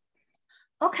them.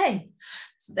 Okay,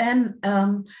 then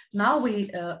now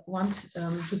we want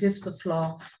to give the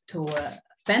floor to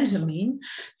Benjamin,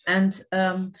 and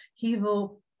he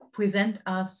will present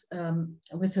us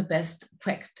with the best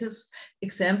practice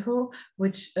example,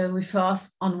 which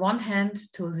refers on one hand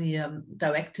to the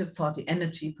directive for the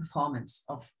energy performance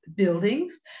of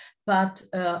buildings, but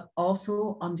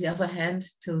also on the other hand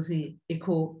to the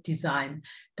eco-design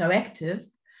directive.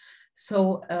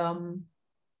 So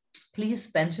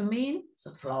please, Benjamin,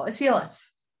 the floor is yours.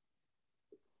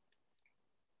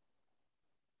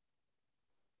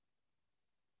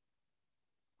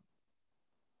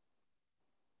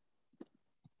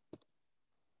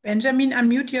 Benjamin,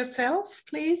 unmute yourself,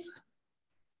 please.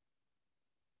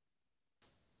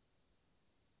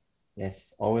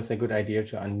 Yes, always a good idea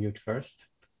to unmute first.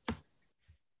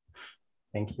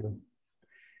 Thank you.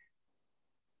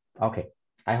 Okay,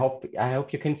 I hope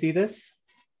you can see this.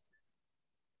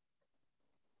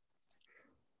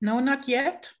 No, not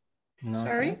yet. Not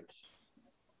Sorry. yet.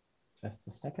 Just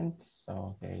a second.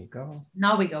 So there you go.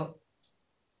 Now we go.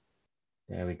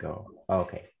 There we go.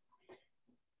 Okay.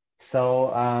 So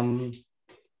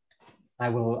I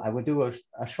will do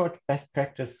a short best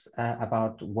practice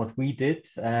about what we did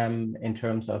in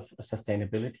terms of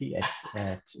sustainability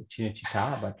at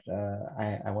Cinecittà, but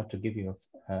I want to give you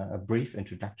a brief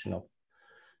introduction of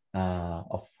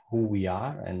who we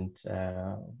are and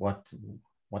what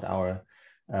our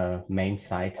main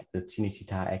site, the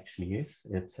Cinecittà, actually is.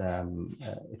 It's a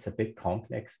big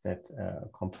complex that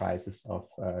comprises of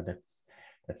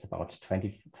that's about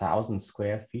 20,000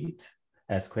 square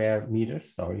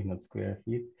meters, sorry, not square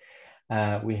feet.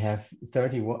 We have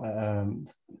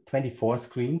 24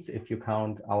 screens if you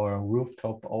count our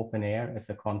rooftop open air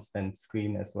as a constant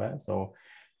screen as well. So it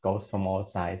goes from all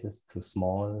sizes to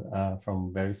small,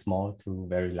 from very small to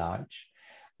very large.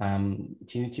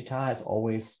 Cinecittà has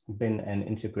always been an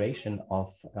integration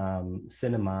of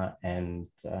cinema and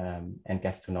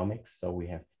gastronomics. So we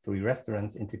have 3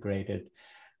 restaurants integrated,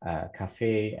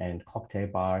 cafe and cocktail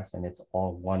bars, and it's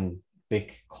all one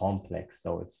big complex.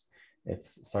 So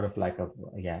it's sort of like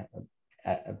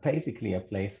basically a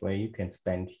place where you can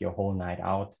spend your whole night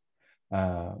out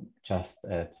just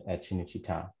at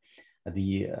Cinecittà.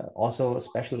 Also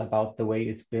special about the way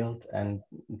it's built, and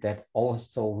that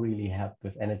also really helped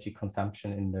with energy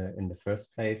consumption in the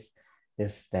first place,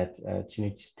 is that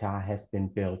Cinecittà has been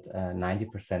built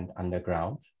 90%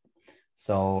 underground.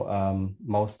 So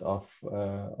most of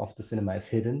the cinema is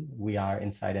hidden. We are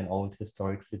inside an old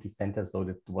historic city center, so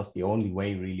that was the only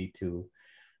way really to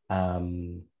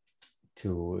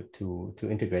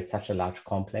integrate such a large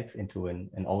complex into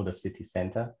an older city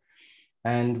center.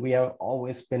 And we have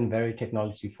always been very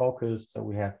technology focused. So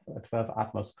we have 12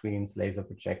 Atmos screens, laser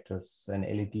projectors, an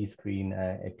LED screen,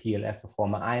 a PLF, a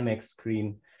former IMAX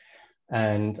screen,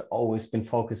 and always been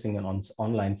focusing on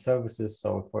online services.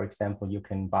 So for example, you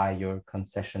can buy your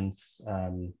concessions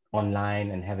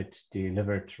online and have it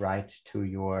delivered right to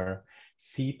your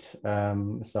seat.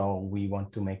 So we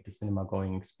want to make the cinema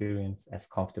going experience as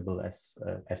comfortable as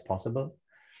possible.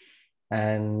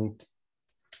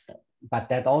 But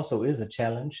that also is a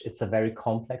challenge. It's a very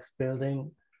complex building.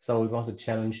 So it was a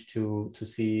challenge to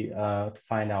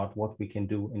find out what we can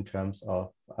do in terms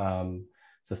of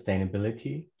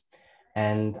sustainability.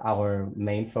 And our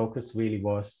main focus really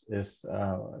is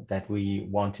that we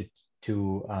wanted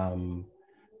to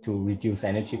reduce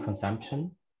energy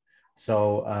consumption.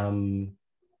 So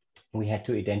we had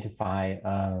to identify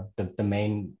the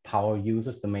main power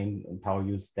users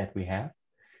that we have.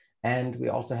 And we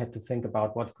also had to think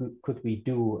about what could we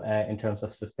do in terms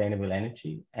of sustainable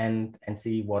energy and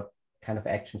see what kind of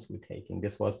actions we're taking.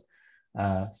 This was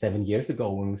 7 years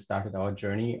ago when we started our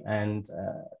journey. And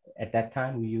at that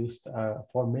time, we used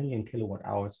 4 million kilowatt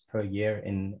hours per year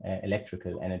in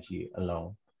electrical energy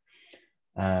alone.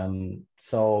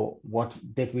 So what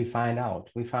did we find out?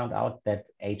 We found out that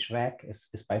HVAC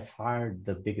is by far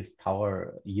the biggest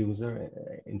power user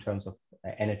in terms of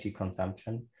energy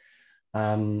consumption.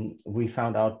 We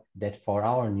found out that for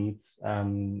our needs, a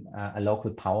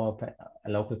local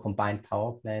combined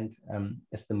power plant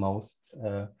is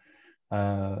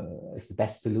the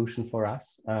best solution for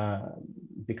us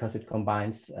because it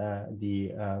combines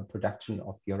the production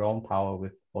of your own power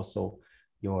with also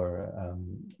your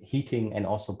heating and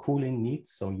also cooling needs.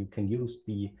 So you can use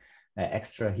the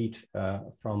extra heat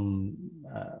from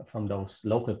those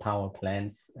local power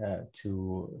plants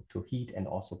to heat and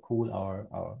also cool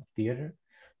our theater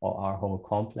or our whole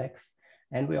complex.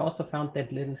 And we also found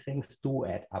that little things do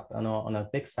add up. On a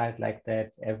big site like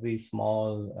that, every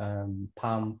small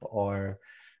pump or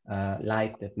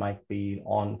light that might be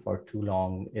on for too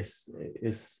long is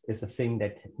a thing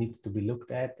that needs to be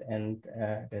looked at, and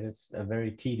that is a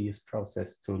very tedious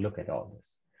process to look at all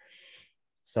this.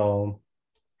 So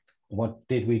what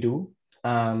did we do?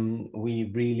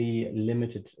 We really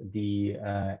limited the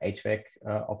HVAC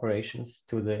operations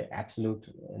to the absolute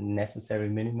necessary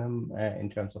minimum in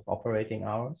terms of operating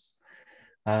hours.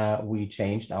 We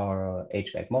changed our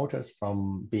HVAC motors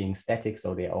from being static,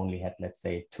 so they only had, let's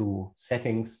say, 2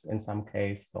 settings in some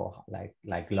case, so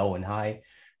like low and high,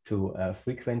 to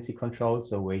frequency control,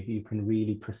 so where you can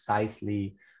really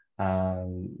precisely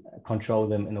control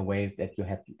them in a way that you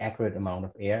have the accurate amount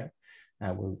of air.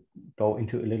 We'll go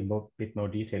into a little bit more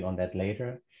detail on that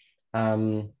later.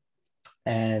 And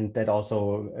that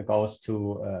also goes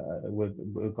to,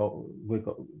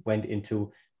 went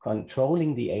into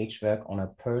controlling the HVAC on a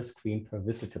per screen per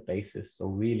visitor basis. So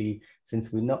really,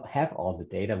 since we have all the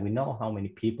data, we know how many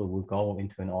people will go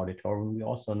into an auditorium. We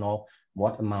also know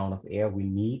what amount of air we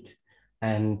need.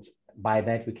 And by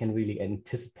that, we can really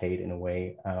anticipate in a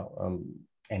way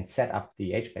and set up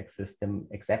the HVAC system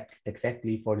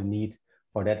exactly for the need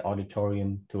for that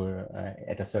auditorium to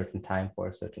at a certain time for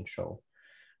a certain show.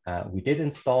 We did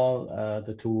install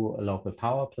the 2 local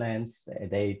power plants.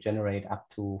 They generate up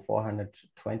to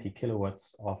 420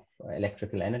 kilowatts of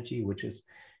electrical energy, which is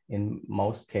in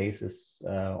most cases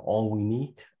all we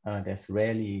need. There's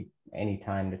rarely any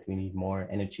time that we need more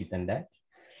energy than that.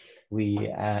 We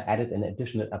added an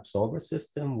additional absorber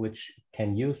system, which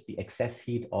can use the excess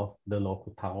heat of the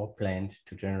local power plant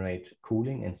to generate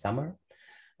cooling in summer.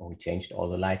 We changed all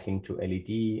the lighting to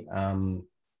LED.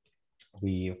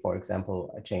 We, for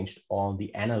example, changed all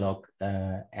the analog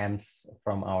amps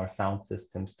from our sound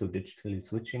systems to digitally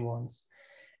switching ones.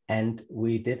 And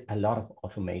we did a lot of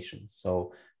automation.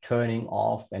 So turning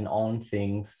off and on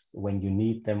things when you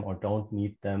need them or don't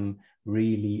need them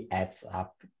really adds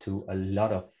up to a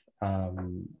lot of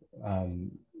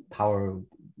power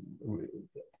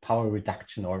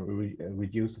reduction or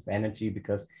reduce of energy,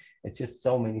 because it's just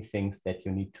so many things that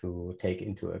you need to take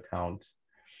into account.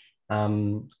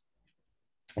 And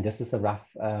this is a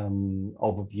rough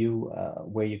overview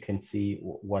where you can see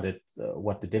what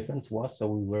the difference was. So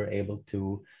we were able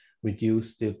to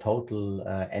reduce the total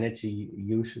energy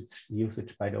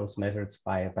usage by those measures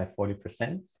by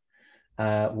 40%.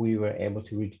 We were able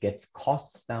to get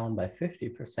costs down by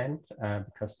 50%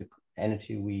 because the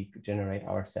energy we generate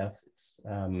ourselves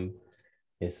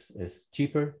is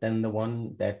cheaper than the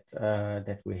one that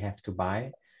we have to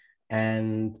buy,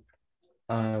 and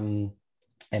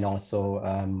also,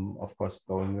 of course,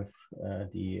 going with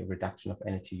the reduction of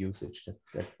energy usage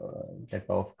that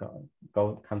both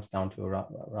comes down to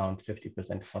around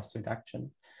 50% cost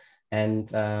reduction. And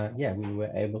yeah, we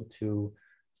were able to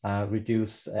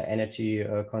reduce energy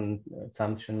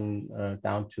consumption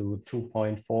down to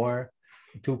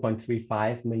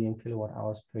 2.35 million kilowatt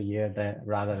hours per year,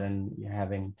 rather than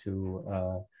having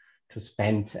to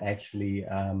spend actually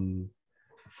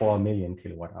 4 million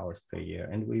kilowatt hours per year.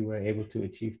 And we were able to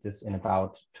achieve this in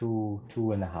about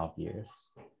 2.5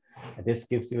 years. This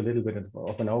gives you a little bit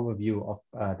of an overview of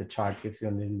the chart, gives you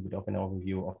a little bit of an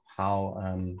overview of how,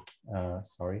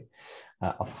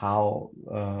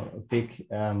 big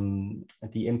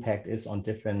the impact is on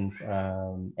different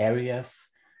areas.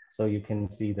 So you can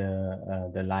see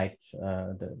the light,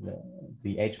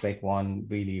 the HVAC one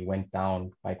really went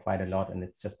down by quite a lot, and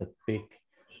it's just a big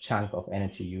chunk of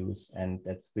energy use. And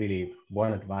that's really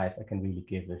one advice I can really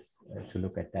give is to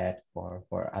look at that for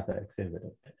other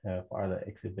exhibitors.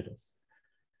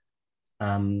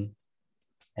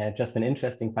 Just an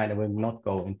interesting find, I will not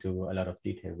go into a lot of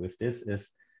detail with this,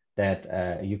 is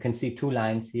that you can see two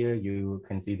lines here. You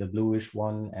can see the bluish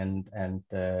one and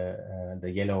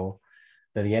the yellow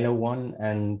one,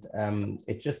 and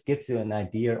it just gives you an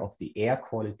idea of the air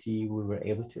quality we were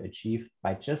able to achieve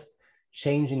by just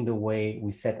changing the way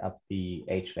we set up the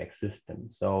HVAC system.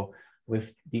 So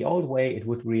with the old way, it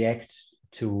would react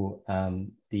to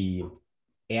the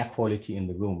air quality in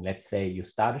the room. Let's say you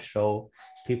start a show,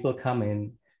 people come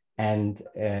in, and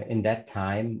in that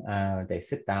time, they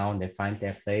sit down, they find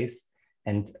their place,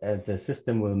 and the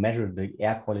system will measure the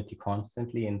air quality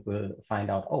constantly and will find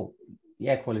out, oh, the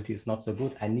air quality is not so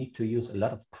good. I need to use a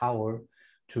lot of power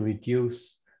to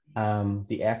reduce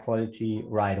the air quality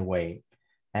right away.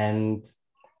 And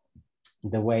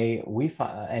the way we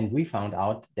found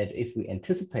out that if we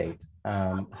anticipate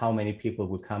how many people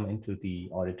will come into the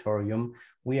auditorium,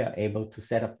 we are able to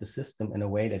set up the system in a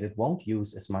way that it won't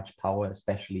use as much power,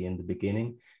 especially in the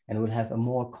beginning, and will have a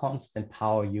more constant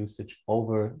power usage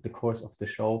over the course of the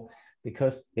show,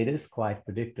 because it is quite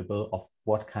predictable of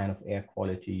what kind of air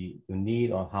quality you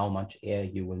need or how much air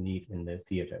you will need in the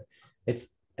theater. It's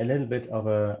a little bit of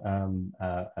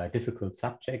a difficult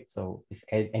subject. So if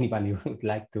anybody would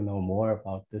like to know more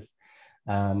about this,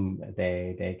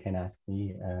 they can ask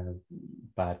me.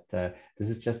 But this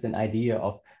is just an idea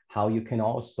of how you can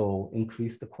also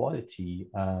increase the quality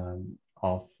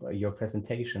of your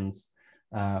presentations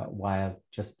while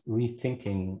just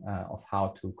rethinking of how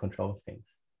to control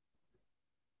things.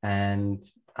 And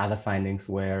other findings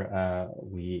where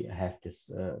we have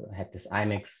had this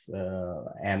IMAX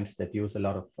amps that use a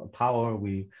lot of power.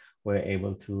 We were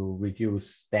able to reduce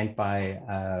standby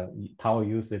power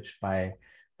usage by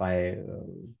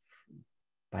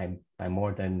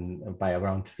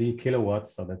around 3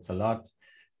 kilowatts. So that's a lot.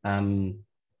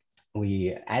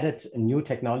 We added a new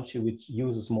technology which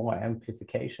uses more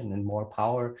amplification and more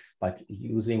power, but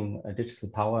using digital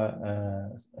power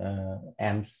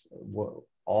amps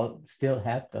all still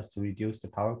helped us to reduce the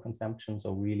power consumption.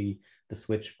 So really the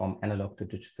switch from analog to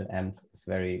digital amps is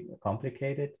very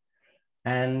complicated.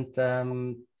 And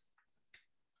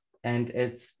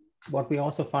it's what we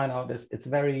also find out is it's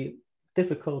very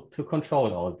difficult to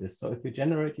control all this. So if you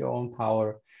generate your own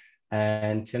power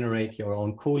and generate your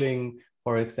own cooling,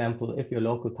 for example, if your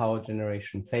local power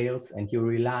generation fails and you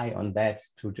rely on that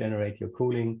to generate your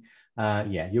cooling,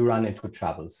 you run into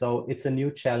trouble. So it's a new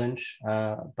challenge,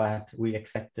 but we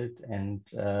accept it, and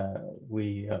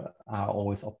we are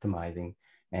always optimizing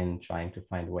and trying to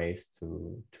find ways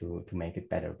to make it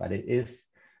better. But it is,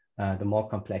 the more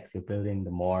complex you're building, the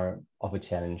more of a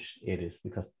challenge it is,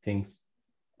 because things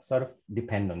sort of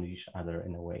depend on each other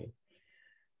in a way.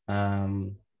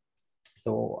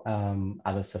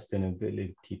 Other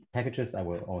sustainability packages, I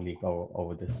will only go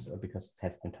over this because it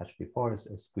has been touched before,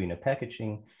 is greener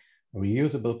packaging,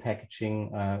 reusable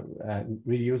packaging,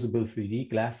 reusable 3D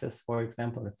glasses, for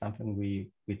example. That's something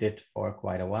we did for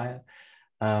quite a while.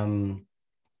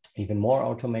 Even more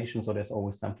automation, so there's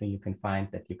always something you can find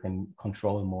that you can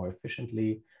control more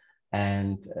efficiently.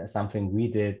 And something we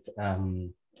did,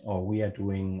 or we are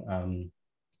doing,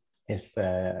 is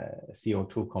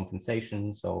CO2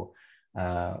 compensation. So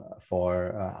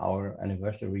for our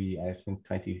anniversary, I think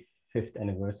 25th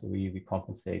anniversary, we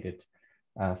compensated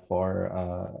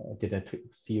did a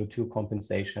CO2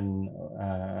 compensation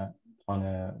on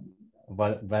a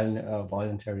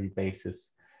voluntary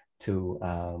basis for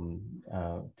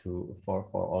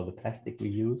all the plastic we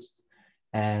used.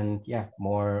 And yeah,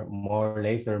 more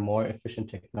laser, more efficient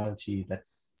technology.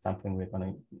 That's something we're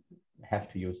going to have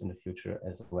to use in the future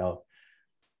as well.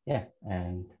 Yeah,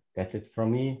 and that's it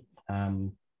from me.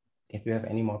 If you have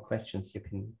any more questions, you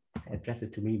can address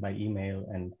it to me by email,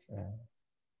 and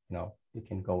we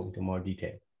can go into more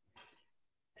detail.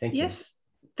 Thank you. Yes,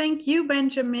 thank you,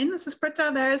 Benjamin. Mrs.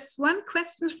 Britta, there's one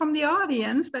question from the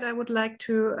audience that I would like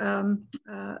to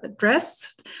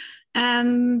address.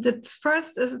 And it's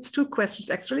two questions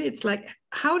actually. It's like,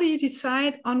 how do you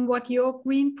decide on what your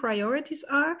green priorities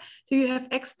are? Do you have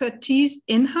expertise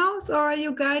in-house, or are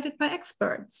you guided by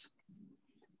experts?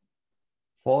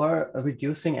 For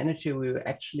reducing energy, we were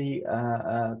actually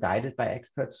guided by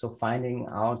experts. So finding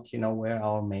out, where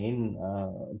our main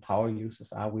power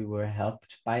users are, we were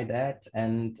helped by that.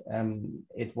 And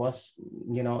it was,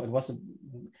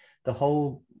 the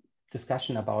whole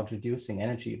discussion about reducing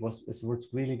energy. It was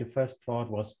really, the first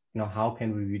thought was, how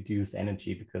can we reduce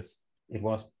energy? Because it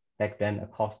was back then a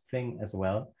cost thing as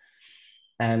well.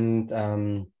 And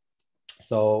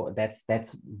so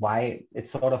that's why it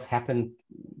sort of happened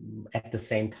at the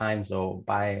same time. So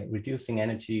by reducing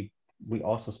energy, we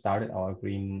also started our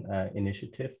green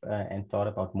initiative and thought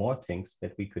about more things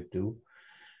that we could do.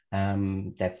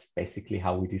 That's basically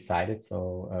how we decided.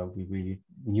 So we really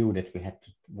knew that we had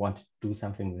to want to do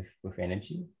something with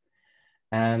energy.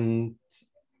 And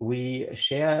we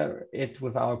share it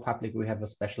with our public. We have a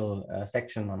special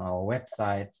section on our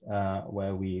website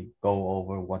where we go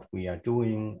over what we are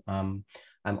doing.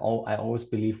 I always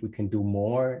believe we can do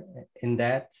more in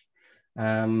that.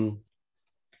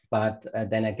 But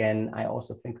then again, I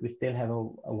also think we still have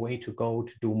a way to go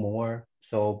to do more.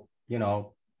 So, you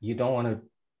know, you don't want to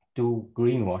do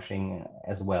greenwashing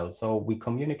as well. So we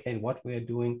communicate what we are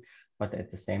doing, but at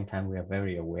the same time, we are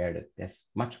very aware that there's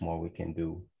much more we can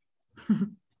do.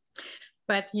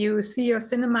 But you see your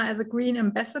cinema as a green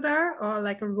ambassador or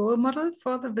like a role model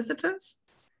for the visitors?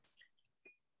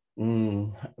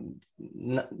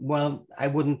 Well, I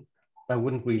wouldn't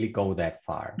really go that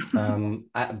far.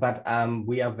 But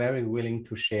we are very willing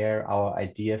to share our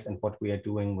ideas and what we are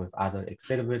doing with other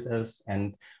exhibitors,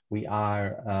 and we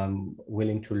are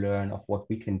willing to learn of what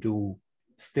we can do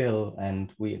still.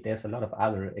 And there's a lot of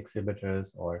other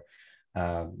exhibitors or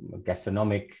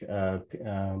gastronomic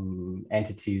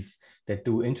entities that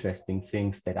do interesting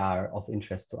things that are of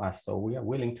interest to us. So we are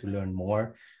willing to learn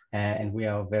more, and we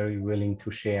are very willing to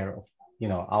share of, you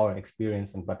know, our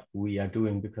experience and what we are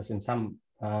doing, because in some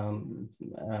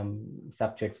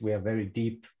subjects we are very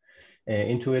deep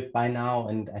into it by now,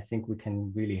 and I think we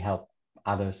can really help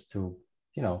others to,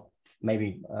 you know,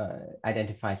 maybe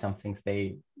identify some things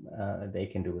they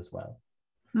can do as well.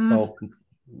 So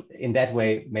in that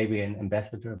way, maybe an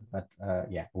ambassador, but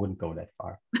yeah, I wouldn't go that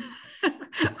far.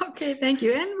 Okay, thank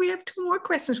you. And we have two more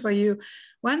questions for you.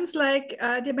 One's like,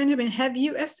 dear Benjamin, have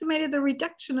you estimated the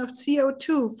reduction of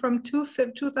CO2 from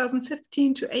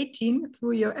 2015 to 18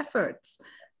 through your efforts?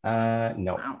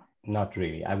 No, wow. Not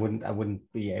really. I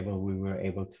wouldn't be able. We were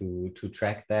able to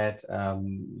track that.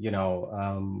 You know,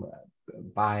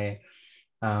 by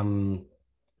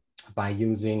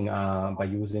using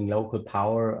local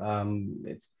power.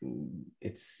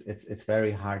 It's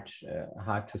very hard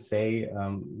to say,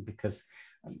 because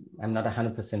I'm not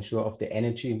 100% sure of the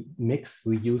energy mix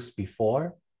we used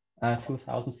before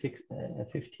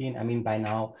 2015. I mean, by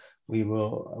now we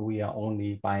are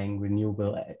only buying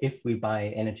renewable. If we buy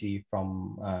energy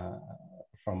from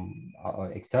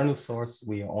our external source,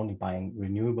 we are only buying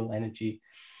renewable energy.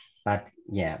 But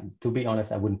yeah, to be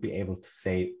honest, I wouldn't be able to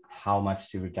say how much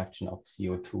the reduction of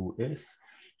CO2 is,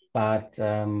 but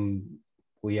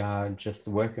we are just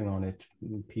working on it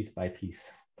piece by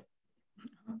piece.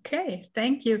 Okay,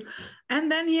 thank you. And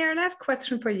then here, last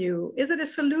question for you. Is it a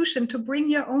solution to bring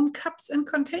your own cups and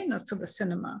containers to the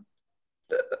cinema?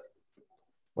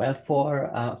 Well,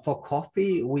 for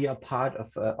coffee, we are part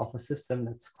of a system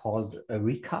that's called a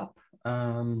Recup.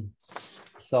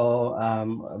 So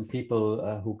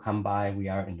people who come by, we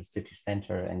are in the city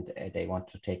center and they want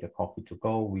to take a coffee to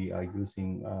go. We are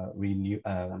using a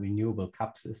renewable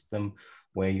cup system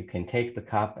where you can take the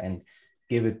cup and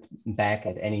give it back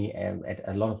at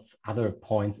a lot of other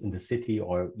points in the city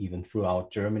or even throughout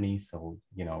Germany. So,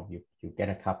 you know, you get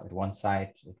a cup at one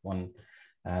site, at one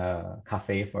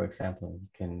cafe, for example, you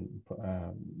can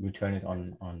return it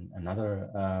on another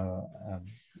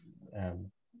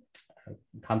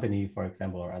company, for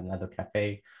example, or another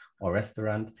cafe or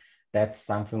restaurant. That's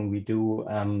something we do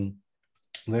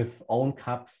with own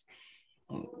cups.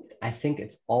 I think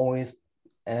it's always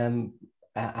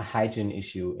a hygiene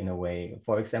issue in a way.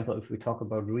 For example, if we talk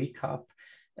about Recup,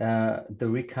 the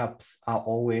Recups are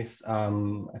always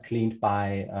cleaned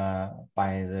by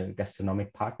the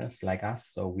gastronomic partners like us.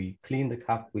 So we clean the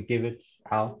cup, we give it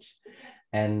out,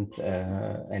 and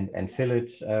fill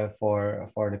it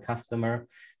for the customer.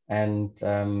 And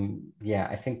yeah,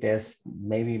 I think there's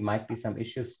might be some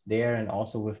issues there, and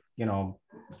also with, you know,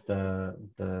 the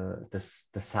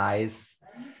size,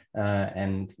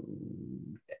 and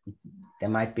there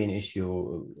might be an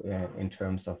issue in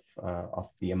terms of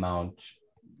the amount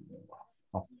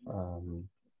of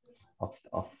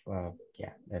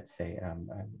yeah, let's say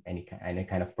any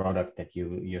kind of product that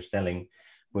you're selling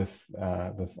with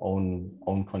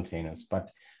own containers. But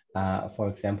for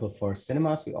example, for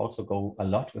cinemas, we also go a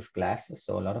lot with glasses.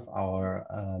 So a lot of our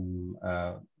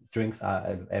drinks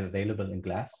are available in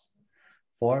glass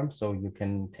form. So you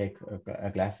can take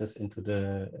glasses into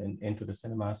the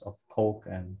cinemas of Coke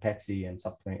and Pepsi and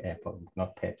soft drink,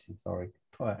 not Pepsi, sorry,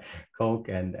 Coke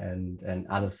and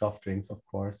other soft drinks, of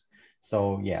course.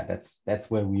 So yeah,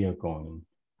 that's where we are going.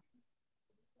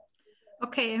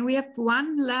 Okay, and we have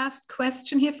one last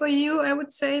question here for you, I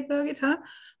would say, Birgit.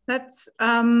 That's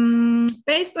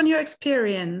based on your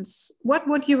experience, what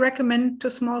would you recommend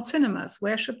to small cinemas?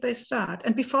 Where should they start?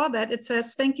 And before that, it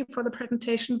says, thank you for the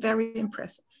presentation, very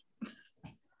impressive.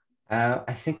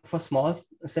 I think for small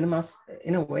cinemas,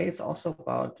 in a way, it's also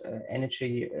about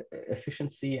energy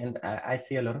efficiency. And I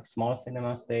see a lot of small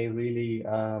cinemas, they really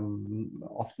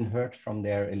often hurt from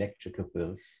their electrical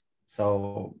bills.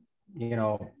 So, you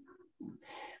know,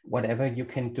 whatever you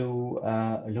can do,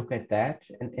 look at that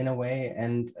in a way.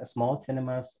 And small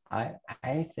cinemas,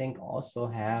 I think also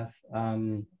have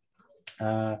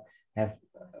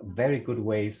very good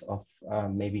ways of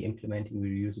maybe implementing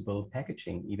reusable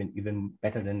packaging, even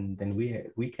better than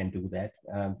we can do that,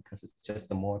 because it's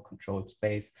just a more controlled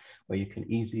space where you can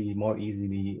more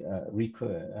easily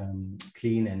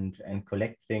clean and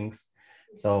collect things.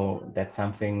 So that's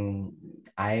something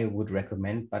I would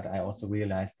recommend, but I also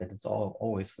realize that it's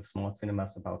always for small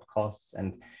cinemas about costs,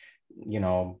 and you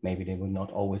know, maybe they will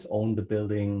not always own the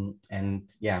building,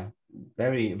 and yeah,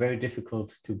 very, very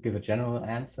difficult to give a general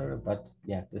answer, but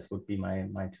yeah, this would be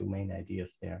my two main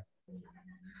ideas there.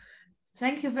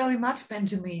 Thank you very much,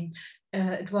 Benjamin.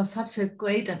 It was such a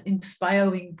great and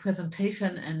inspiring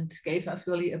presentation and gave us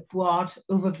really a broad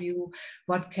overview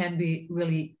what can be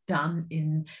really done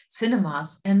in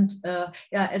cinemas. And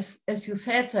yeah, as you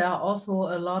said, there are also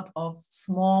a lot of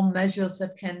small measures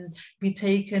that can be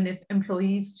taken if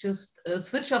employees just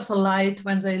switch off the light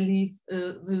when they leave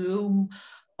the room,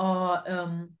 or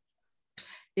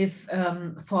if,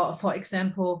 for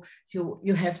example,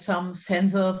 you have some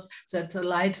sensors that the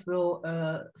light will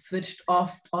switch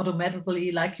off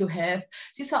automatically, like you have.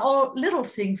 These are all little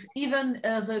things. Even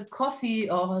the coffee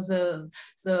or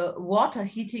the water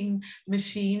heating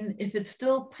machine, if it's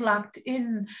still plugged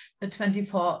in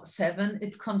 24/7,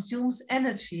 it consumes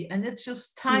energy, and it's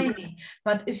just tiny.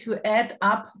 But if you add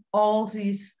up all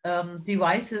these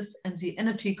devices and the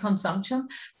energy consumption,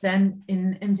 then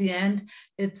in the end,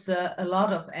 it's a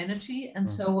lot of energy, and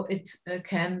so it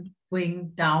can bring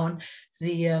down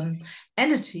the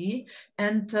energy.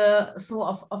 And so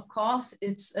of course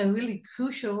it's really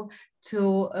crucial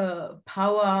to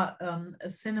power a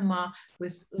cinema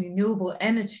with renewable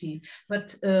energy.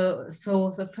 But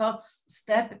so the first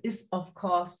step is of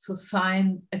course to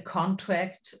sign a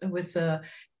contract with a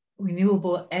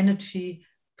renewable energy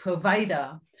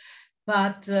provider.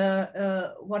 But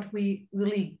what we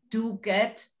really do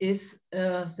get is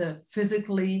the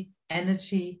physically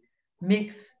energy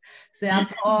mix.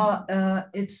 Therefore,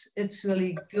 it's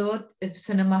really good if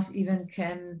cinemas even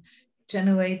can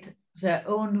generate their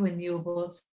own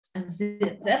renewables. And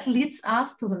that leads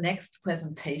us to the next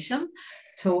presentation,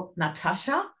 to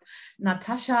Natasha.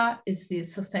 Natasha is the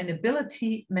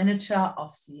sustainability manager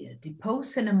of the Depot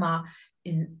Cinema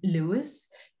in Lewes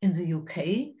in the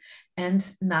UK. And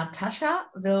Natasha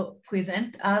will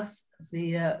present us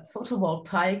the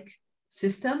photovoltaic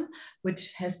system,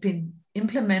 which has been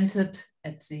implemented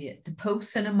at the Depot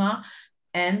Cinema,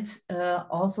 and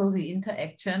also the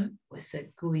interaction with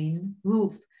the green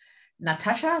roof.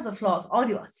 Natasha, the floor is all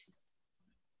yours.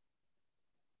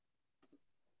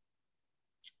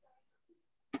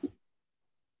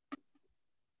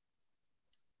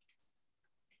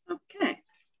 Okay.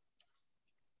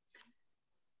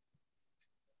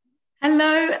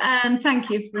 Hello, and thank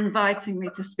you for inviting me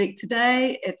to speak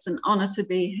today. It's an honor to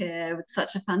be here with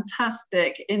such a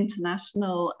fantastic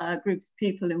international group of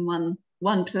people in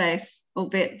one place,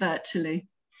 albeit virtually.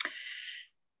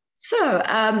 So,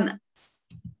 I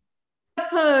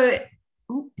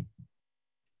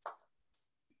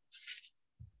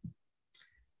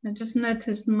just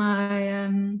noticed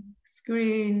my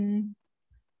screen,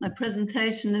 my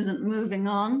presentation isn't moving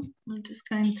on. I'm just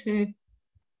going to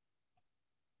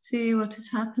see what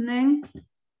is happening.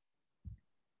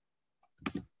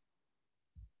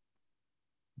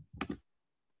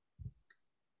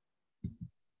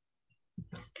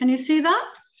 Can you see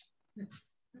that?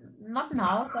 Not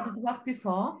now, but it worked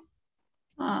before.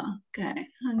 Oh, okay,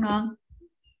 hang on.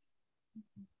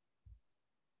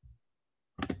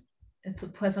 It's a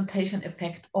presentation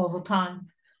effect all the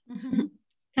time.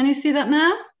 Can you see that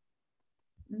now?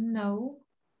 No.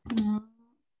 Okay.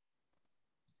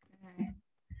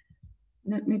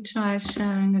 Let me try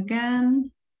sharing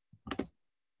again.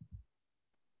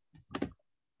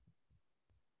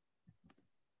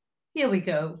 Here we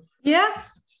go.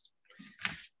 Yes.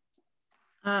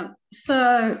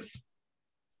 So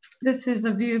this is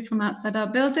a view from outside our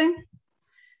building.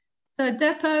 So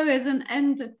Depot is an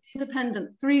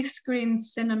independent 3-screen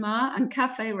cinema and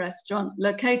cafe restaurant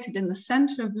located in the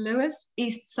centre of Lewes,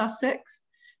 East Sussex,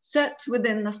 set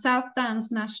within the South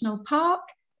Downs National Park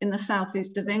in the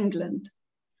southeast of England.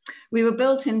 We were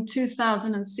built in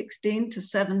 2016 to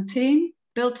 17,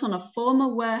 built on a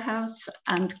former warehouse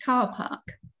and car park.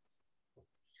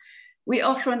 We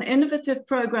offer an innovative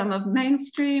program of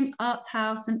mainstream, art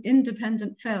house, and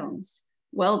independent films,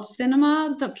 world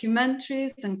cinema,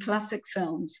 documentaries, and classic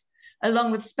films,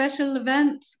 along with special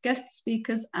events, guest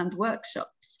speakers, and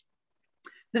workshops.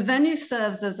 The venue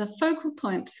serves as a focal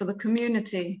point for the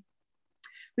community.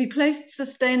 We placed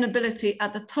sustainability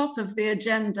at the top of the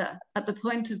agenda at the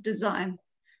point of design,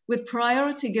 with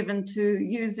priority given to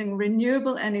using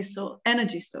renewable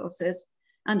energy sources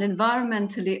and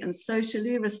environmentally and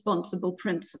socially responsible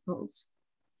principles.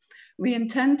 We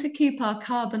intend to keep our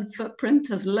carbon footprint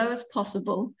as low as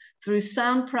possible through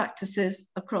sound practices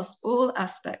across all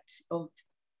aspects of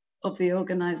the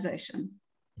organization.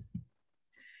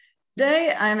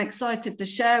 Today, I am excited to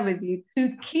share with you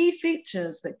 2 key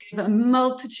features that give a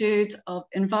multitude of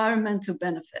environmental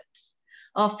benefits: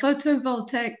 our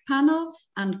photovoltaic panels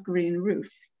and green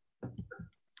roof.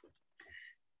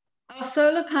 Our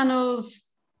solar panels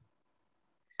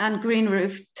and green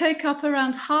roof take up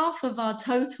around half of our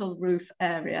total roof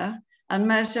area and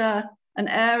measure an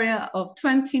area of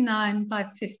 29 by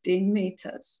 15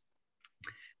 meters.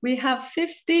 We have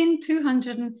 15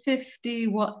 250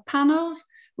 watt panels,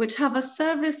 which have a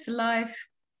service life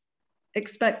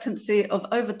expectancy of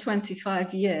over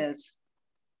 25 years.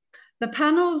 The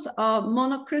panels are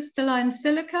monocrystalline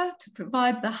silica to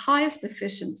provide the highest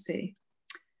efficiency.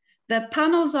 The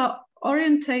panels are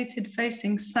orientated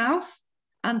facing south,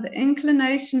 and the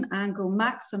inclination angle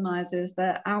maximizes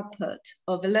their output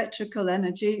of electrical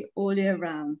energy all year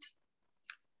round.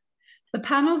 The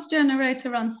panels generate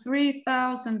around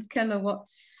 3,000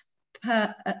 kilowatts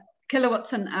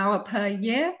an hour per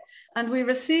year, and we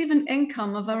receive an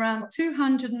income of around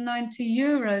 290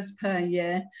 euros per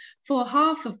year for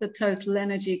half of the total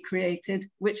energy created,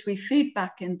 which we feed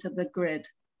back into the grid.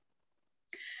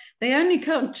 They only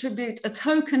contribute a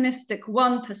tokenistic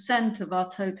 1% of our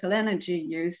total energy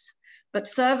use, but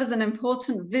serve as an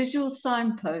important visual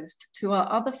signpost to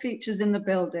our other features in the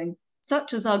building,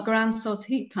 such as our ground source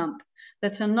heat pump,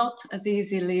 that are not as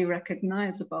easily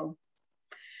recognizable.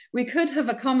 We could have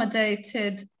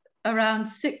accommodated around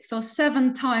 6 or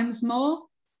 7 times more,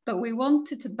 but we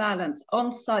wanted to balance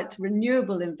on-site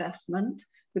renewable investment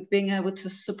with being able to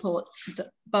support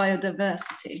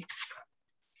biodiversity.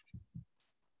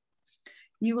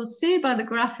 You will see by the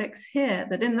graphics here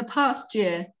that in the past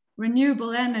year,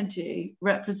 renewable energy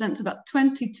represents about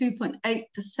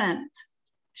 22.8%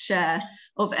 share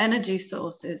of energy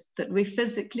sources that we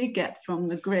physically get from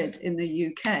the grid in the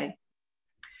UK.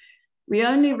 We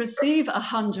only receive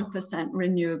 100%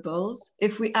 renewables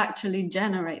if we actually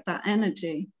generate that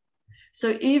energy.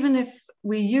 So even if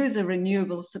we use a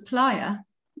renewable supplier,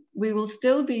 we will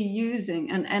still be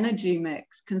using an energy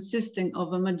mix consisting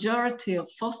of a majority of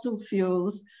fossil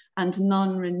fuels and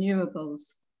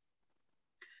non-renewables.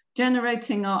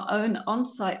 Generating our own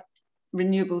on-site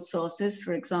renewable sources,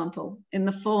 for example, in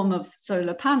the form of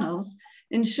solar panels,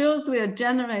 ensures we are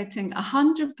generating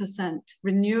 100%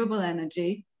 renewable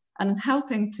energy and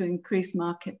helping to increase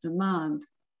market demand.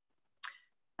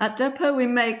 At Depot, we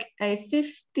make a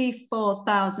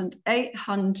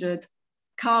 54,800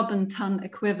 carbon ton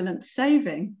equivalent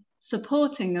saving,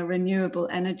 supporting a renewable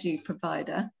energy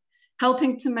provider,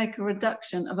 helping to make a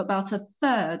reduction of about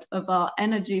 1/3 of our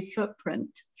energy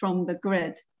footprint from the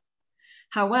grid.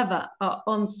 However, our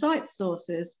on-site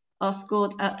sources are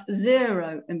scored at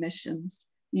 0 emissions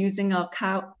using our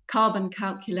carbon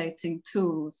calculating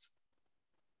tools.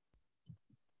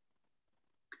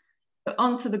 So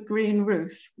onto the green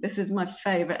roof. This is my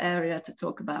favorite area to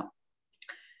talk about.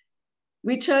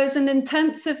 We chose an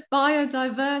intensive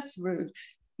biodiverse roof,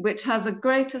 which has a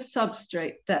greater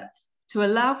substrate depth to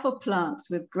allow for plants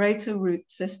with greater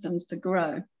root systems to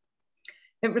grow.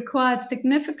 It required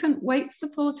significant weight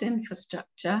support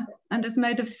infrastructure and is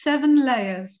made of 7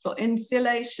 layers for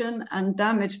insulation and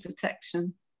damage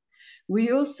protection.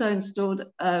 We also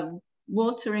installed a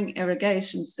watering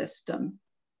irrigation system.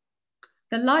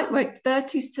 The lightweight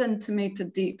 30 centimeter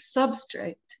deep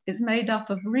substrate is made up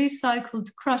of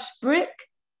recycled crushed brick,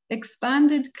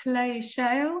 expanded clay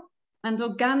shale, and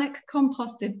organic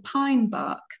composted pine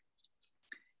bark.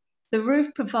 The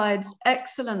roof provides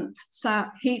excellent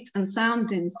heat and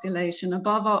sound insulation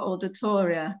above our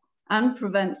auditoria and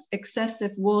prevents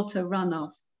excessive water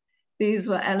runoff. These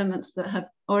were elements that have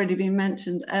already been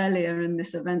mentioned earlier in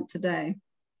this event today.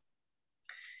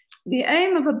 The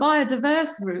aim of a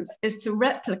biodiverse roof is to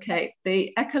replicate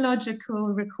the ecological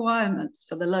requirements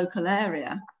for the local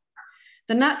area.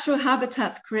 The natural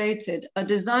habitats created are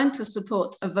designed to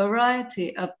support a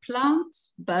variety of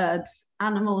plants, birds,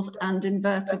 animals, and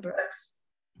invertebrates.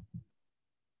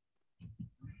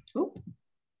 Ooh.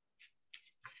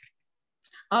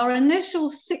 Our initial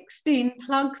 16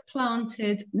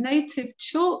 plug-planted native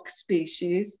chalk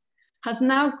species has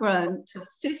now grown to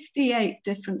 58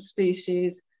 different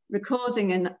species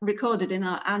recorded in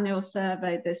our annual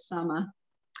survey this summer.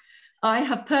 I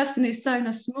have personally sown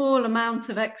a small amount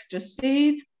of extra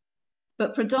seed,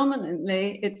 but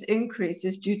predominantly its increase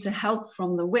is due to help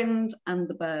from the wind and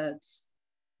the birds.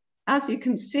 As you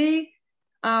can see,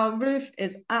 our roof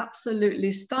is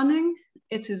absolutely stunning.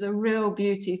 It is a real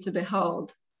beauty to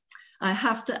behold. I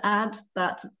have to add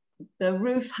that the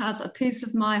roof has a piece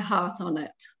of my heart on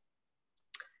it.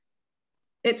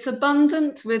 It's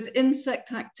abundant with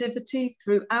insect activity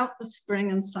throughout the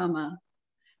spring and summer.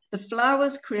 The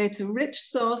flowers create a rich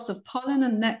source of pollen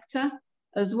and nectar,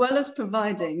 as well as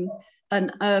providing an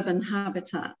urban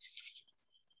habitat.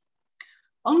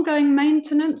 Ongoing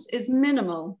maintenance is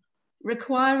minimal,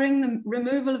 requiring the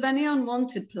removal of any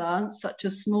unwanted plants, such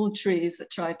as small trees that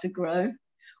try to grow,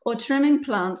 or trimming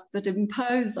plants that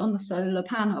impose on the solar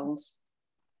panels.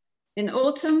 In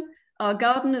autumn, our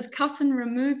gardeners cut and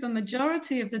remove a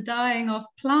majority of the dying off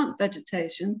plant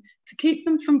vegetation to keep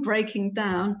them from breaking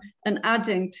down and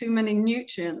adding too many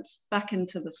nutrients back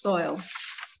into the soil.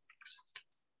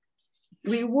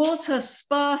 We water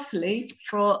sparsely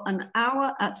for an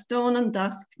hour at dawn and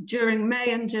dusk during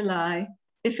May and July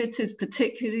if it is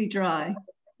particularly dry,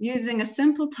 using a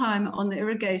simple timer on the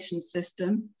irrigation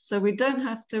system so we don't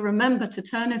have to remember to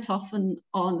turn it off and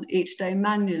on each day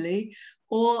manually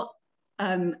or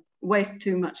waste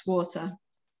too much water.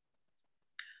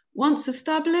 Once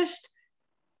established,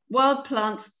 wild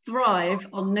plants thrive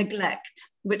on neglect,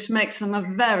 which makes them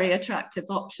a very attractive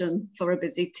option for a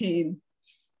busy team.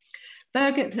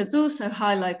 Birgit has also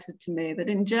highlighted to me that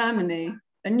in Germany,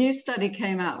 a new study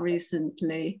came out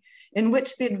recently in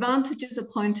which the advantages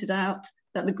are pointed out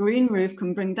that the green roof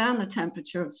can bring down the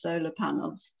temperature of solar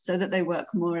panels so that they work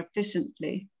more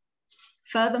efficiently.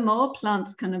 Furthermore,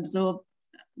 plants can absorb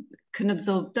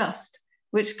dust,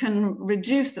 which can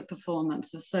reduce the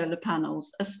performance of solar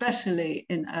panels, especially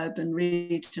in urban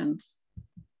regions.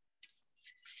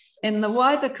 In the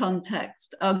wider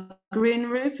context, our green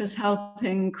roof is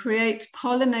helping create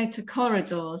pollinator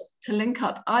corridors to link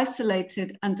up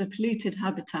isolated and depleted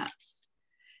habitats.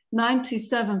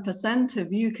 97%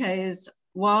 of UK's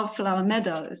wildflower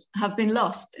meadows have been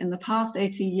lost in the past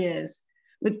 80 years,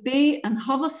 with bee and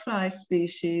hoverfly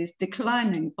species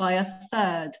declining by a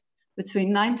third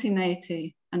between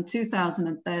 1980 and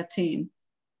 2013.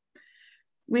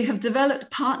 We have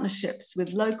developed partnerships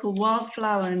with local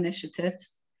wildflower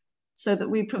initiatives so that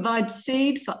we provide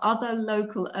seed for other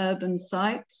local urban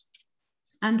sites,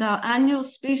 and our annual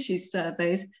species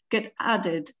surveys get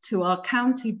added to our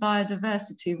county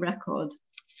biodiversity record.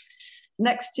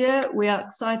 Next year, we are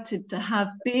excited to have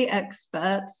bee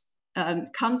experts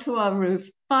come to our roof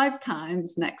 5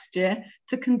 times next year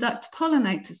to conduct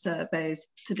pollinator surveys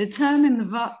to determine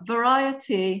the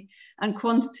variety and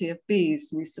quantity of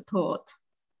bees we support.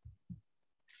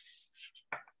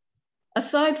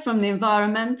 Aside from the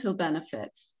environmental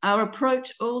benefits, our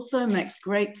approach also makes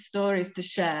great stories to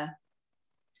share.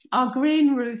 Our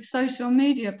green roof social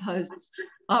media posts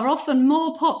are often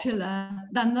more popular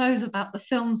than those about the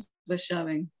films we're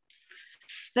showing.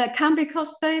 There can be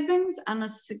cost savings and a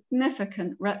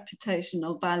significant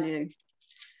reputational value.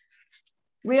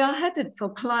 We are headed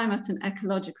for climate and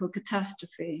ecological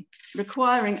catastrophe,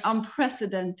 requiring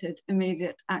unprecedented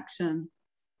immediate action.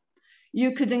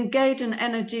 You could engage an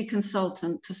energy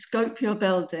consultant to scope your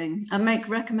building and make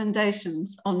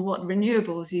recommendations on what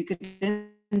renewables you could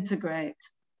integrate.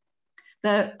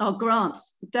 There are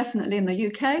grants, definitely in the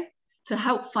UK, to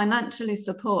help financially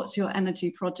support your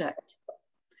energy project.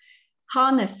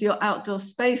 Harness your outdoor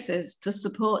spaces to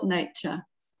support nature.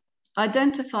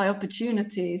 Identify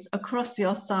opportunities across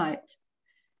your site.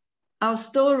 Our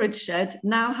storage shed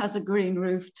now has a green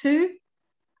roof too,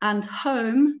 and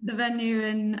Home, the venue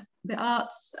in the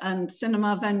arts and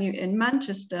cinema venue in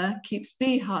Manchester, keeps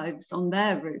beehives on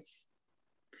their roof.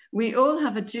 We all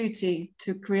have a duty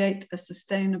to create a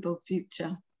sustainable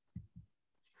future.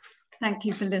 Thank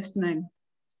you for listening.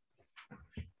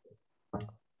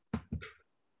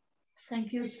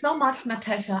 Thank you so much,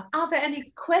 Natasha. Are there any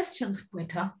questions,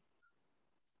 Britta?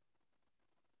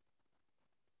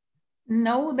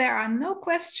 No, there are no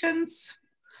questions,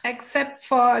 except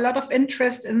for a lot of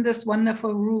interest in this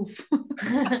wonderful roof.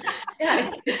 Yeah,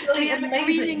 it's really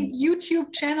amazing.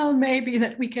 YouTube channel maybe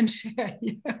that we can share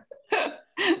here.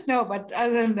 No, but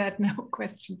other than that, no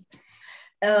questions.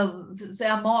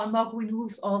 There are more and more green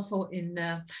roofs also in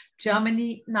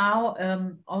Germany now,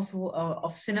 also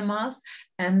of cinemas,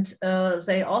 and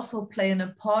they also play an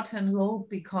important role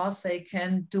because they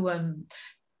can do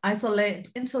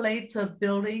insulate the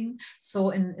building. So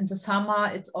in the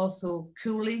summer, it's also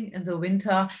cooling. In the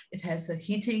winter, it has a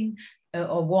heating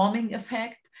or warming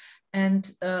effect. And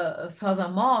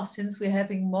furthermore, since we're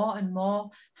having more and more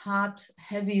hard,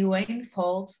 heavy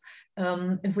rainfalls,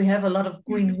 if we have a lot of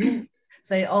green roofs,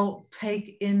 they all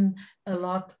take in a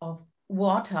lot of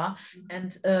water.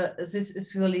 And this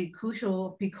is really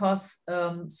crucial because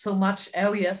so much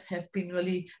areas have been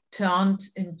really turned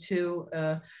into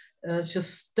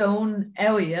just stone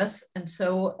areas. And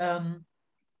so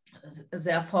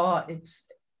therefore it's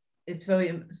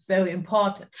very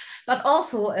important. But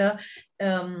also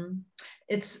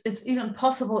it's even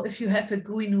possible, if you have a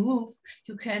green roof,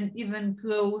 you can even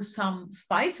grow some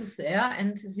spices there,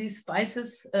 and these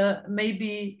spices may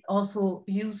be also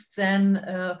used then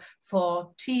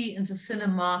for tea in the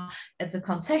cinema at the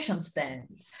concession stand.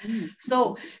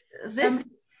 So this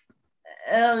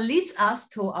leads us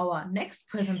to our next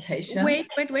presentation. Wait,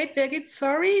 Birgit,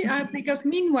 sorry, because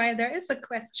meanwhile there is a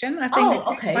question. I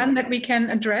think one that we can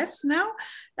address now.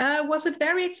 Was it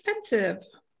very expensive?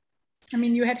 I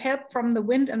mean, you had help from the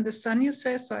wind and the sun, you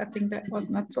say, so I think that was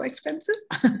not so expensive.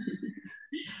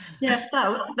 Yes,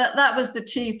 that was the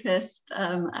cheapest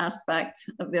aspect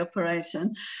of the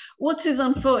operation. What is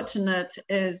unfortunate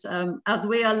is, as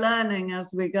we are learning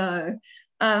as we go,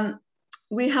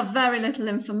 we have very little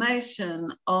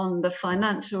information on the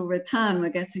financial return we're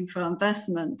getting for our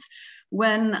investment.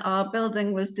 When our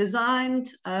building was designed,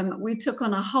 we took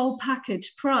on a whole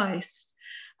package price.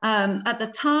 At the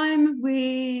time,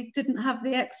 we didn't have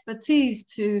the expertise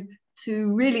to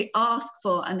really ask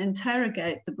for and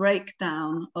interrogate the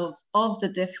breakdown of the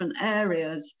different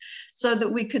areas, so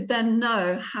that we could then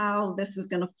know how this was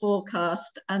going to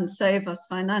forecast and save us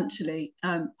financially,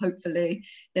 hopefully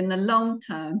in the long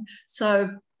term.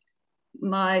 So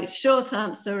my short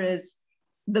answer is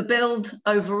the build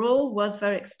overall was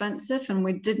very expensive, and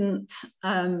we didn't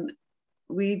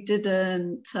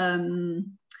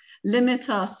limit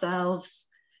ourselves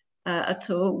at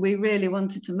all. We really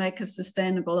wanted to make a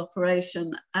sustainable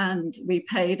operation, and we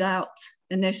paid out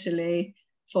initially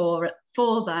for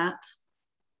that.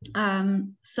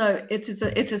 So it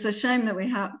is a shame that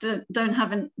we don't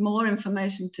have more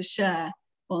information to share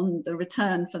on the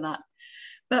return for that.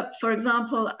 But for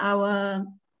example, our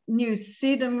new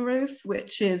sedum roof,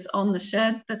 which is on the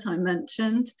shed that I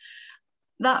mentioned,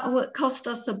 that would cost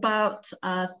us about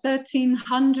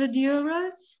 1,300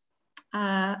 euros.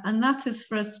 And that is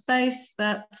for a space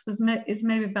that is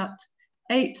maybe about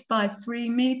 8 by 3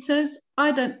 meters.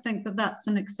 I don't think that that's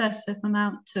an excessive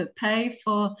amount to pay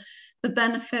for the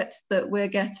benefits that we're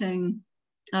getting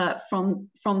from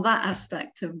that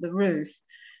aspect of the roof.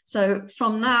 So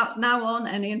from now on,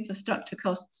 any infrastructure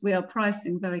costs we are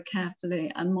pricing very carefully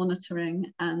and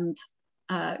monitoring and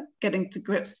getting to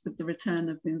grips with the return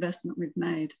of the investment we've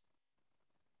made.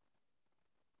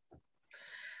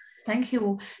 Thank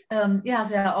you. Yeah,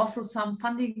 there are also some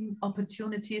funding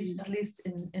opportunities, at least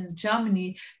in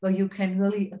Germany, where you can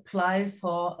really apply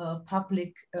for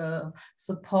public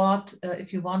support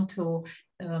if you want to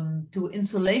do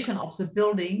insulation of the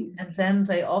building, and then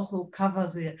they also cover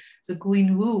the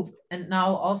green roof. And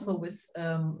now also with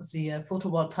the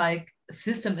photovoltaic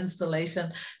system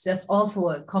installation, that's also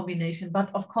a combination.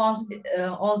 But of course,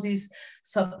 all these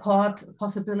support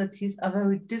possibilities are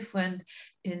very different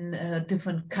in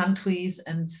different countries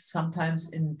and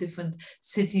sometimes in different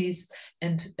cities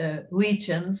and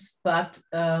regions. But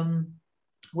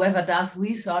whoever does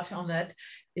research on that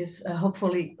is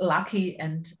hopefully lucky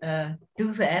and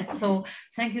do that. So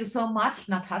thank you so much,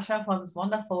 Natasha, for this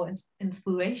wonderful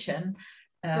inspiration.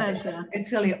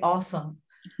 It's really awesome.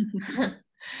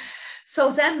 So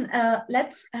then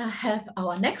let's have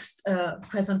our next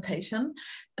presentation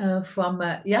from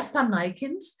Jasper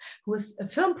Nijkens, who is a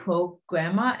film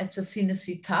programmer at the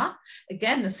Cinecittà,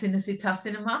 again the Cinecittà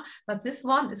Cinema, but this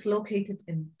one is located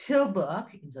in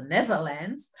Tilburg in the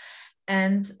Netherlands.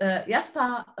 And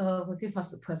Jasper will give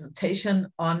us a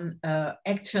presentation on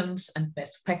actions and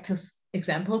best practice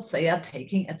examples they are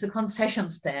taking at the concession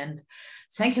stand.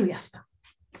 Thank you, Jasper.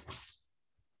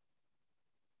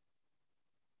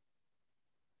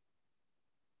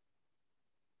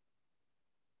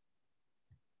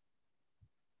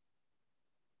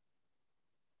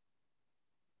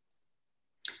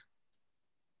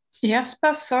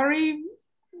 Jasper, sorry,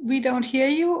 we don't hear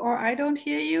you, or I don't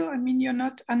hear you. I mean, you're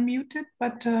not unmuted,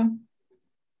 but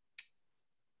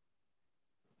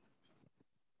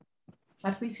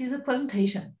we see the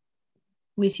presentation.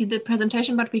 We see the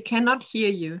presentation, but we cannot hear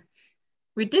you.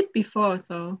 We did before,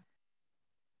 so.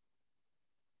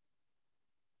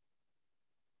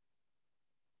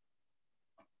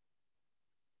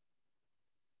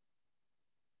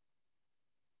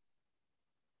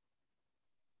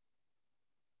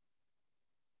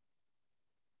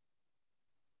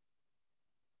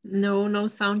 No, no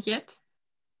sound yet.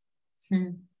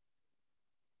 You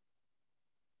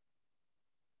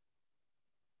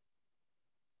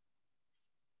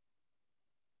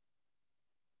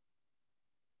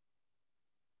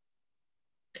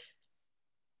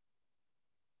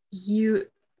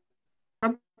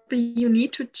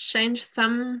need to change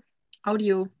some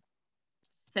audio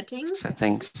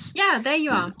settings. Yeah, there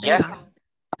you are. There you are.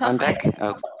 I'm back.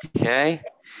 Okay.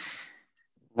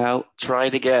 Now try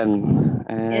it again.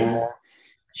 Yes.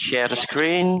 Share the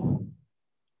screen.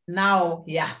 Now,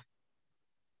 yeah.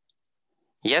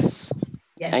 Yes.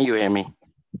 Yes. And you hear me?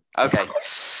 Okay.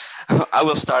 I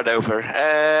will start over.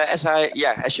 As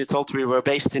you told, we were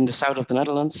based in the south of the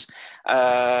Netherlands.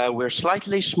 We're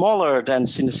slightly smaller than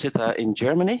Cinecittà in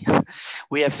Germany.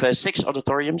 We have 6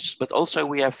 auditoriums, but also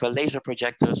we have laser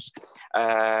projectors.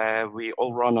 We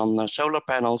all run on solar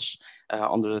panels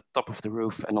on the top of the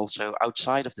roof and also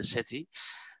outside of the city.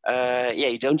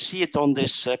 You don't see it on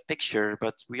this picture,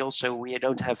 but we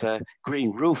don't have a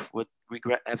green roof, but we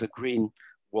have a green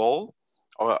wall,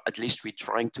 or at least we're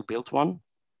trying to build one.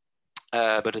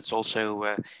 But it's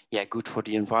also good for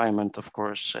the environment, of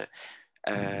course,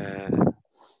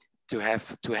 to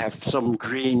have some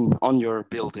green on your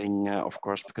building, of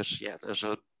course, because there's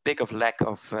a big of lack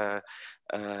of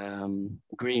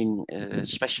green,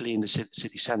 especially in the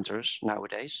city centers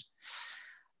nowadays.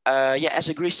 As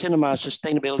a Greece cinema,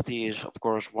 sustainability is, of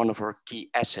course, one of our key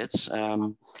assets.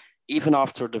 Even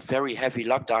after the very heavy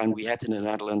lockdown we had in the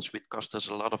Netherlands, which cost us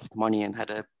a lot of money and had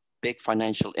a big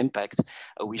financial impact,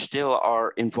 we still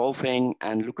are evolving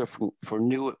and looking for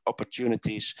new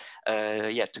opportunities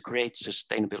to create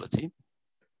sustainability.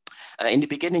 In the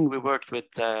beginning, we worked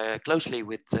closely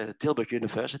with Tilburg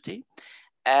University,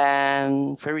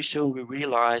 and very soon we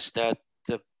realized that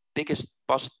the biggest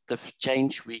positive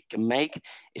change we can make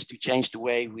is to change the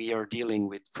way we are dealing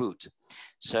with food.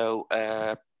 So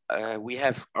we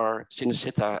have our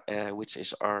Cinecittà, which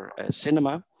is our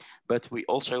cinema, but we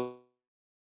also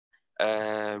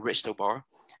Risto Bar,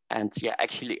 and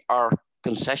actually our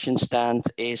concession stand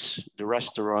is the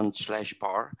restaurant /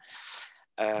 bar.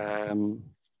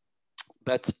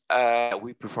 But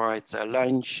we provide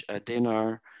lunch,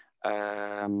 dinner,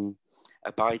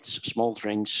 bites, small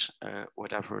drinks,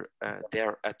 whatever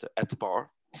there at the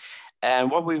bar.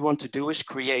 And what we want to do is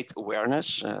create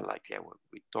awareness,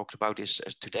 we talked about this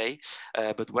today,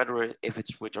 but if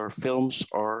it's with our films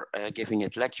or giving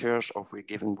it lectures, or if we're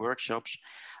giving workshops,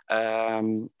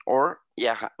 or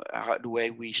the way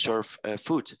we serve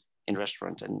food in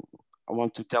restaurant. And I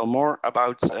want to tell more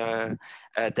about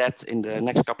that in the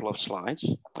next couple of slides,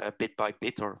 bit by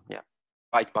bit, or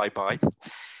bite by bite.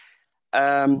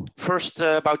 First,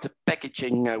 about the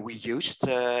packaging we used.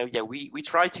 We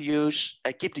try to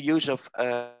keep the use of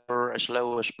as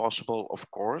low as possible, of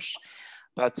course.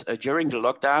 But during the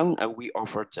lockdown, we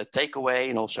offered takeaway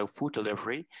and also food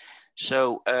delivery.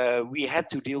 So we had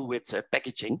to deal with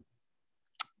packaging.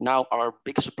 Now our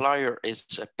big supplier is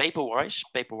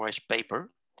Paperwise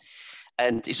Paper.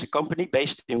 And it's a company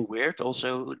based in Weert,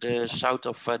 also the south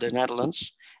of the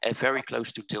Netherlands, very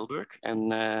close to Tilburg.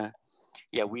 And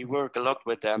we work a lot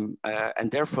with them,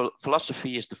 and their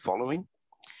philosophy is the following.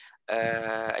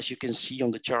 As you can see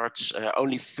on the charts,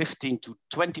 only 15 to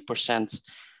 20%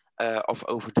 of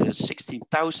over the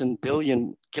 16,000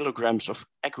 billion kilograms of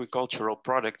agricultural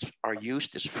products are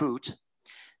used as food.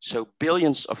 So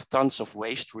billions of tons of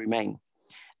waste remain.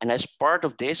 And as part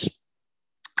of this,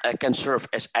 can serve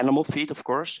as animal feed, of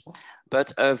course,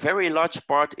 but a very large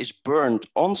part is burned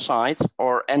on site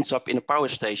or ends up in a power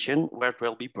station where it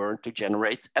will be burned to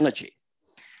generate energy.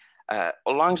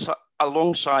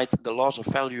 Alongside the loss of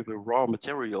valuable raw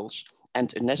materials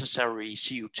and unnecessary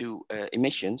CO2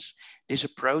 emissions, this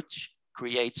approach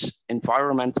creates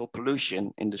environmental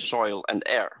pollution in the soil and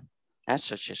air,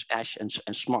 such as ash and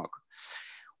smog,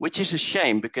 which is a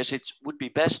shame because it would be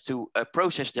best to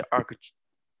process the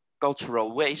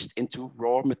agricultural waste into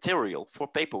raw material for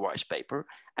Paperwise paper,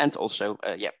 and also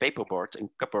paperboard and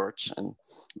cupboards and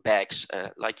bags,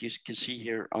 like you can see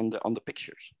here on the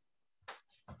pictures.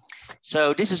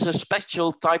 So this is a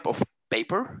special type of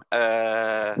paper,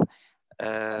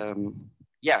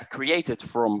 created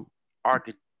from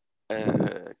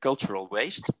agricultural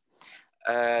waste.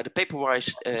 The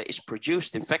Paperwise is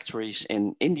produced in factories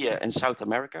in India and South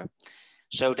America.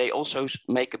 So they also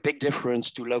make a big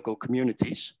difference to local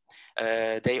communities.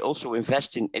 They also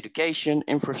invest in education,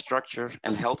 infrastructure,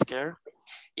 and healthcare.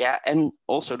 And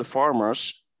also the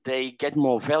farmers, they get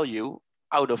more value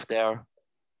out of their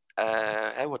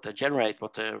what they generate,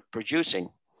 what they're producing,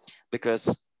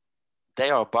 because they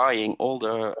are buying all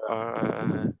the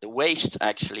the waste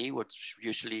actually would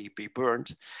usually be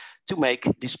burned to make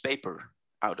this paper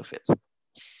out of it.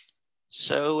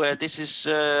 So this is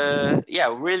yeah,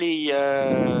 really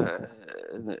a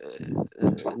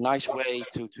nice way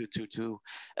to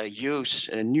use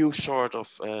a new sort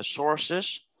of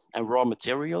sources and raw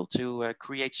material to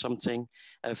create something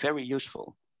very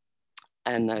useful.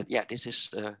 And yeah, this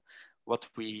is what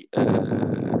we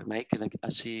make. And I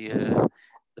see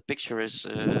the picture is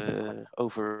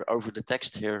over the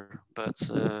text here, but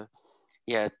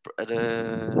yeah,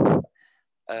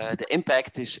 the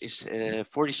impact is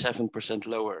 47%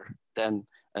 lower than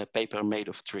paper made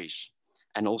of trees,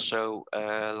 and also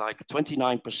like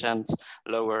 29%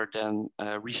 lower than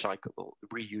reusable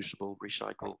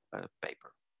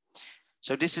paper.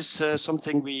 So this is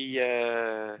something we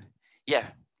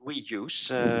yeah, we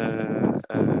use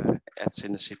at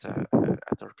Cinecittà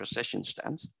at our concession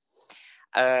stand.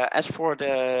 As for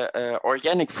the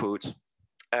organic food,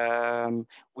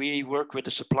 we work with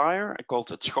a supplier called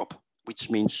Het Schop, which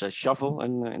means shovel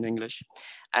in English.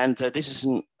 And this is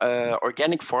an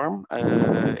organic farm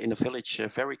in a village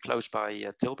very close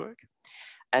by Tilburg.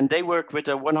 And they work with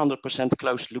a 100%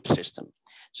 closed loop system.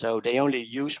 So they only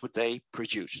use what they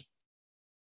produce.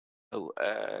 So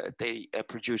they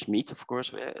produce meat, of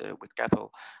course, with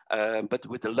cattle, but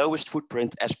with the lowest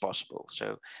footprint as possible.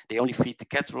 So they only feed the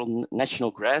cattle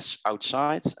natural grass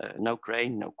outside, no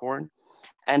grain, no corn.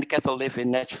 And the cattle live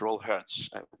in natural herds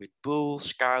with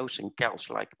bulls, cows, and cows,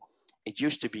 like it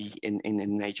used to be in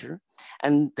nature.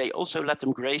 And they also let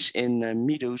them graze in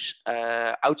meadows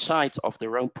outside of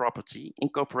their own property in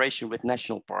cooperation with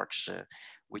national parks,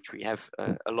 which we have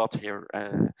a lot here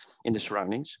in the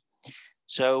surroundings.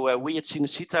 So we at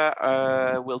Cinecittà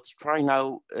will try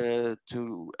now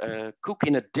to cook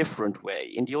in a different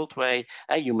way. In the old way,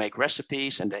 you make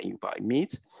recipes and then you buy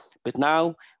meat. But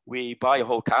now we buy a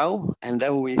whole cow and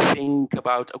then we think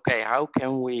about, okay, how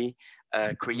can we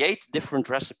create different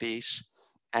recipes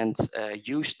and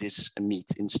use this meat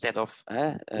instead of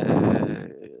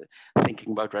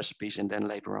thinking about recipes and then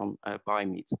later on buy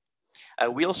meat.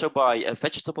 We also buy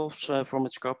vegetables from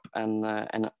Het Schop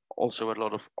and also a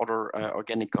lot of other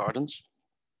organic gardens.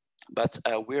 But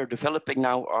we're developing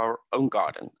now our own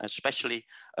garden, especially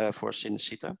for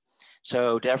Cinecittà.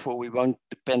 So therefore we won't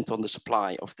depend on the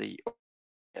supply of the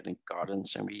organic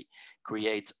gardens, and we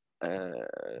create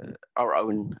our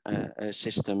own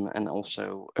system. And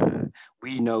also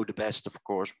we know the best, of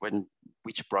course,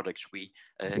 which products we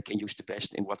can use the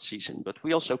best in what season. But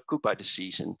we also cook by the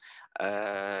season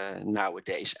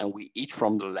nowadays, and we eat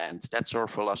from the land. That's our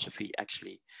philosophy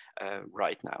actually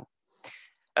right now.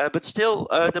 But still,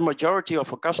 the majority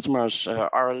of our customers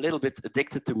are a little bit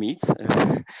addicted to meat.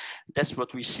 That's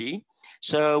what we see.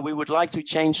 So we would like to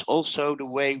change also the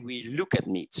way we look at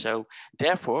meat. So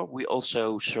therefore, we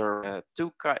also serve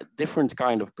two different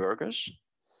kind of burgers.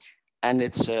 And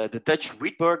it's the Dutch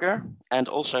wheat burger and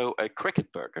also a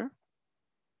cricket burger.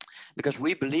 Because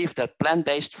we believe that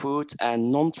plant-based food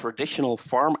and non-traditional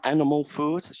farm animal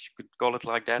food, you could call it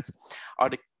like that, are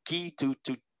the key to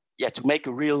make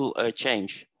a real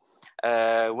change.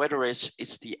 Whether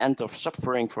it's the end of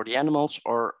suffering for the animals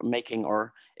or making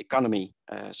our economy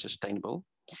sustainable.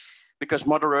 Because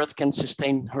Mother Earth can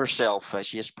sustain herself.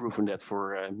 She has proven that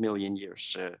for a million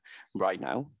years right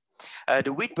now.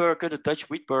 The wheat burger, the Dutch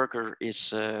wheat burger,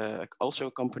 is also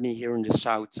a company here in the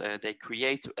south. They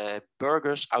create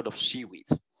burgers out of seaweed.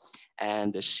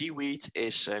 And the seaweed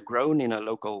is grown in a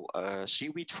local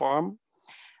seaweed farm.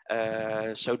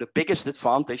 So the biggest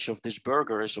advantage of this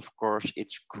burger is, of course,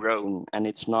 it's grown and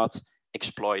it's not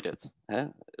exploited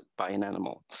by an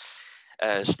animal.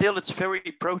 Still, it's very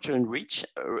protein rich,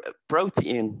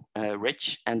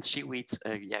 and seaweed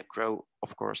grow,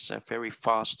 of course, very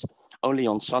fast, only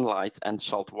on sunlight and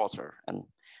salt water. And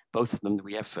both of them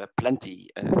we have plenty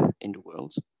in the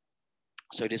world.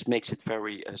 So this makes it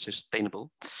very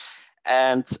sustainable.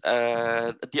 And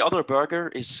the other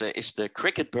burger is the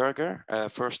cricket burger.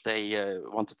 First, they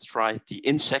wanted to try the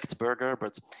insect burger,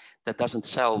 but that doesn't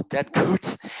sell that good.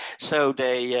 So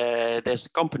there's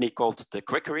a company called the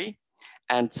Quickery,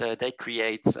 and they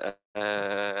create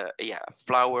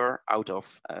flour out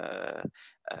of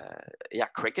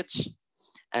crickets.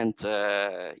 And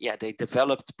they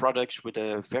developed products with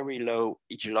a very low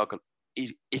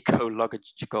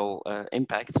ecological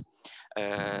impact,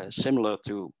 similar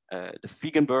to the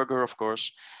vegan burger, of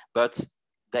course, but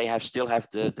they still have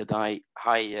the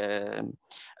high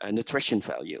nutrition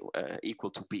value equal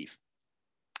to beef.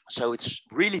 So it's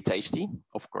really tasty.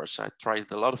 Of course, I tried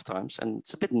it a lot of times, and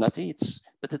it's a bit nutty.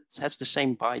 But it has the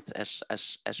same bite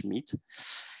as meat.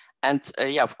 And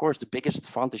of course, the biggest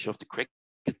advantage of the cricket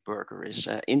burger is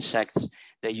insects,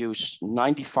 they use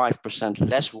 95%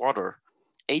 less water,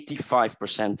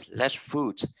 85% less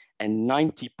food, and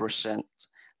 90%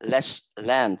 less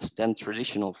land than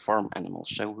traditional farm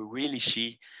animals. So we really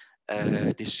see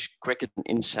these cricket and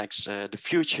insects the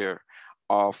future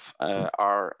of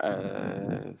our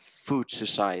food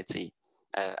society.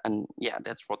 And yeah,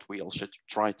 that's what we also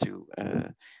try to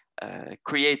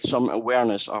create some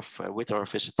awareness of with our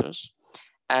visitors.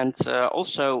 And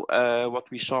also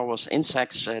what we saw was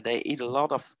insects, they eat a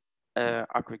lot of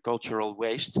agricultural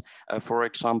waste. For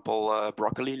example,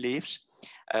 broccoli leaves,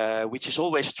 which is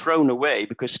always thrown away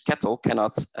because cattle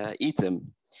cannot eat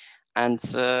them. And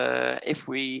if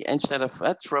we, instead of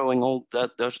throwing all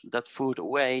that food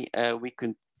away, we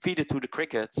can feed it to the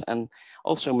crickets and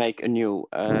also make a new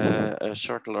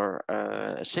circular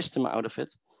system out of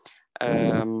it.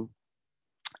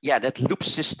 Yeah, that loop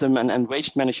system and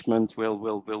waste management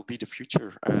will be the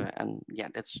future. And yeah,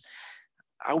 that's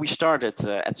how we started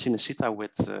at Cinecittà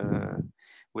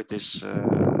with this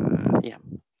yeah,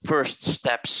 first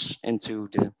steps into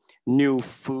the new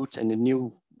food and the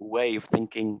new way of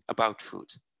thinking about food.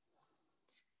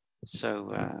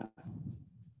 So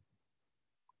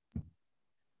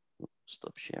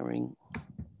stop sharing.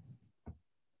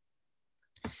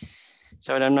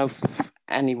 So I don't know if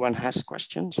anyone has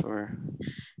questions or.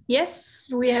 Yes,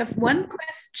 we have one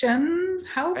question.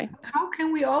 How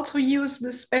can we also use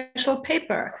this special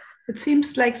paper? It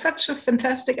seems like such a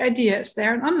fantastic idea. Is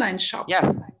there an online shop?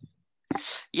 Yeah.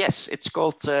 Yes, it's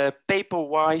called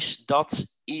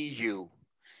paperwise.eu.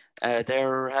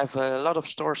 There have a lot of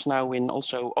stores now in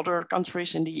also other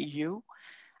countries in the EU.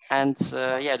 And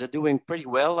yeah, they're doing pretty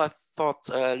well. I thought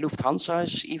Lufthansa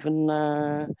is even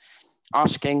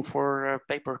asking for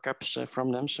paper cups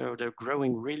from them. So they're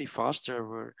growing really fast. They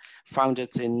were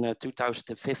founded in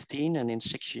 2015, and in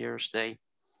 6 years they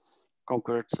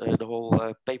conquered the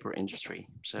whole paper industry.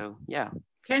 So yeah.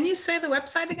 Can you say the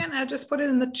website again? I just put it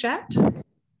in the chat.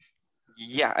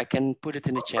 Yeah, I can put it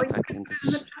in the chat. I can.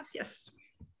 It's yes.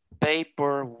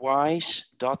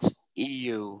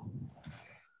 Paperwise.eu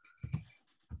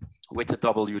with the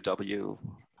WW,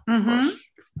 of course,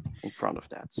 in front of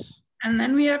that. And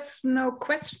then we have no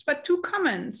questions, but 2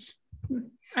 comments.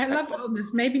 I love all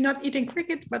this. Maybe not eating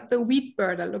cricket, but the wheat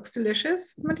burger looks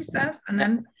delicious, somebody says. And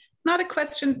then not a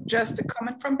question, just a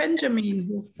comment from Benjamin,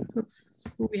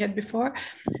 who we had before.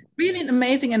 Really an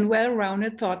amazing and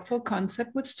well-rounded, thoughtful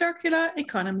concept with circular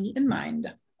economy in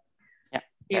mind.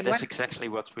 Yeah, that's exactly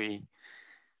what we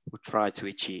would try to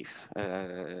achieve.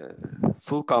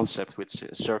 Full concept with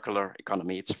circular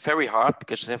economy. It's very hard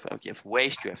because you have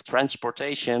waste, you have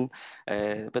transportation,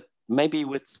 but maybe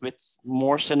with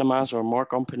more cinemas or more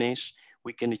companies,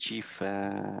 we can achieve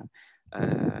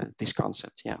this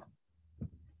concept, yeah.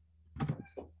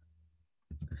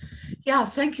 Yeah,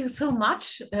 thank you so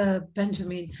much,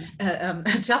 Benjamin,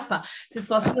 Jasper. This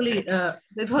was really,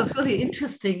 it was really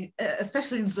interesting,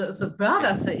 especially the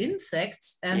burgers, the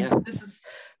insects, and this is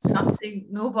something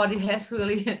nobody has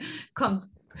really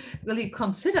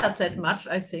considered that much,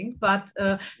 I think. But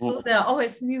so there are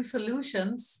always new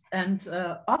solutions and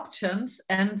options,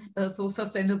 and so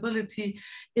sustainability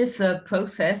is a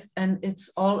process, and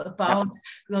it's all about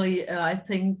really, I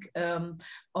think,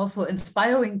 also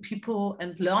inspiring people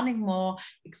and learning more,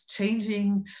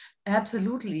 exchanging.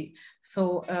 Absolutely.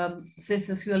 So this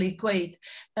is really great.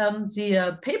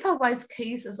 The Paperwise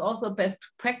case is also a best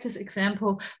practice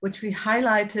example, which we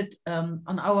highlighted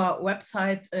on our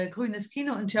website, Grünes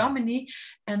Kino in Germany.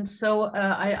 And so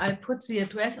I put the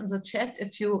address in the chat.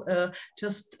 If you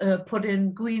just put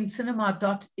in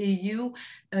greencinema.eu,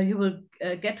 you will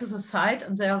get to the site,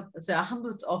 and there are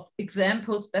hundreds of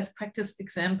examples, best practice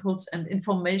examples, and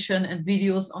information and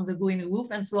videos on the green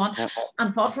roof and so on.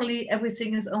 Unfortunately,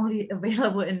 everything is only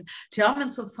available in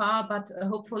German so far, but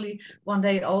hopefully one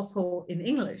day also in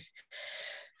English.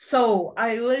 So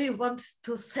I really want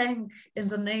to thank, in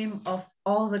the name of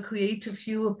all the Creative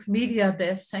Europe Media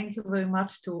Desk, thank you very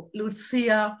much to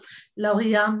Lucia,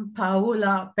 Lauriane,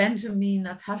 Paola, Benjamin,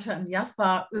 Natasha, and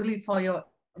Jasper, really for your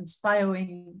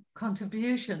inspiring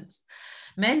contributions.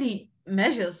 Many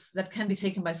measures that can be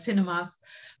taken by cinemas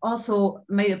also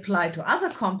may apply to other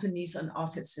companies and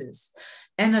offices.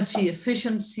 Energy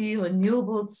efficiency,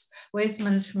 renewables, waste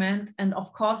management, and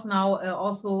of course now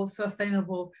also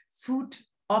sustainable food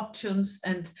options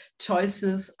and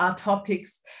choices are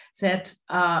topics that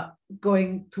are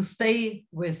going to stay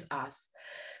with us.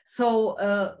 So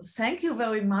thank you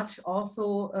very much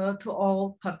also to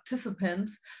all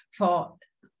participants for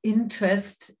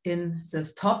interest in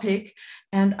this topic.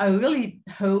 And I really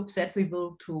hope that we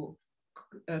will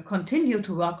continue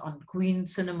to work on green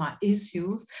cinema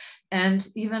issues, and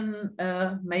even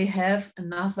may have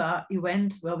another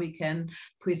event where we can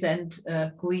present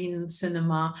green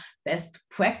cinema best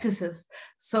practices.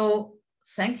 So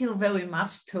thank you very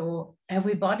much to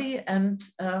everybody, and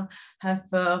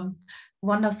have a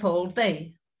wonderful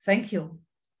day. Thank you.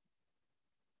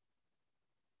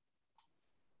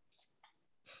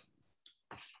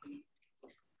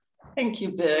 Thank you,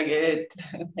 Birgit.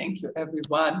 Thank you,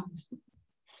 everyone.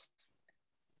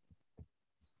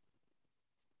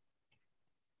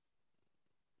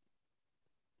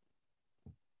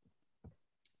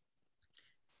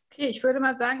 Okay, ich würde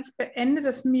mal sagen, ich beende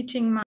das Meeting mal.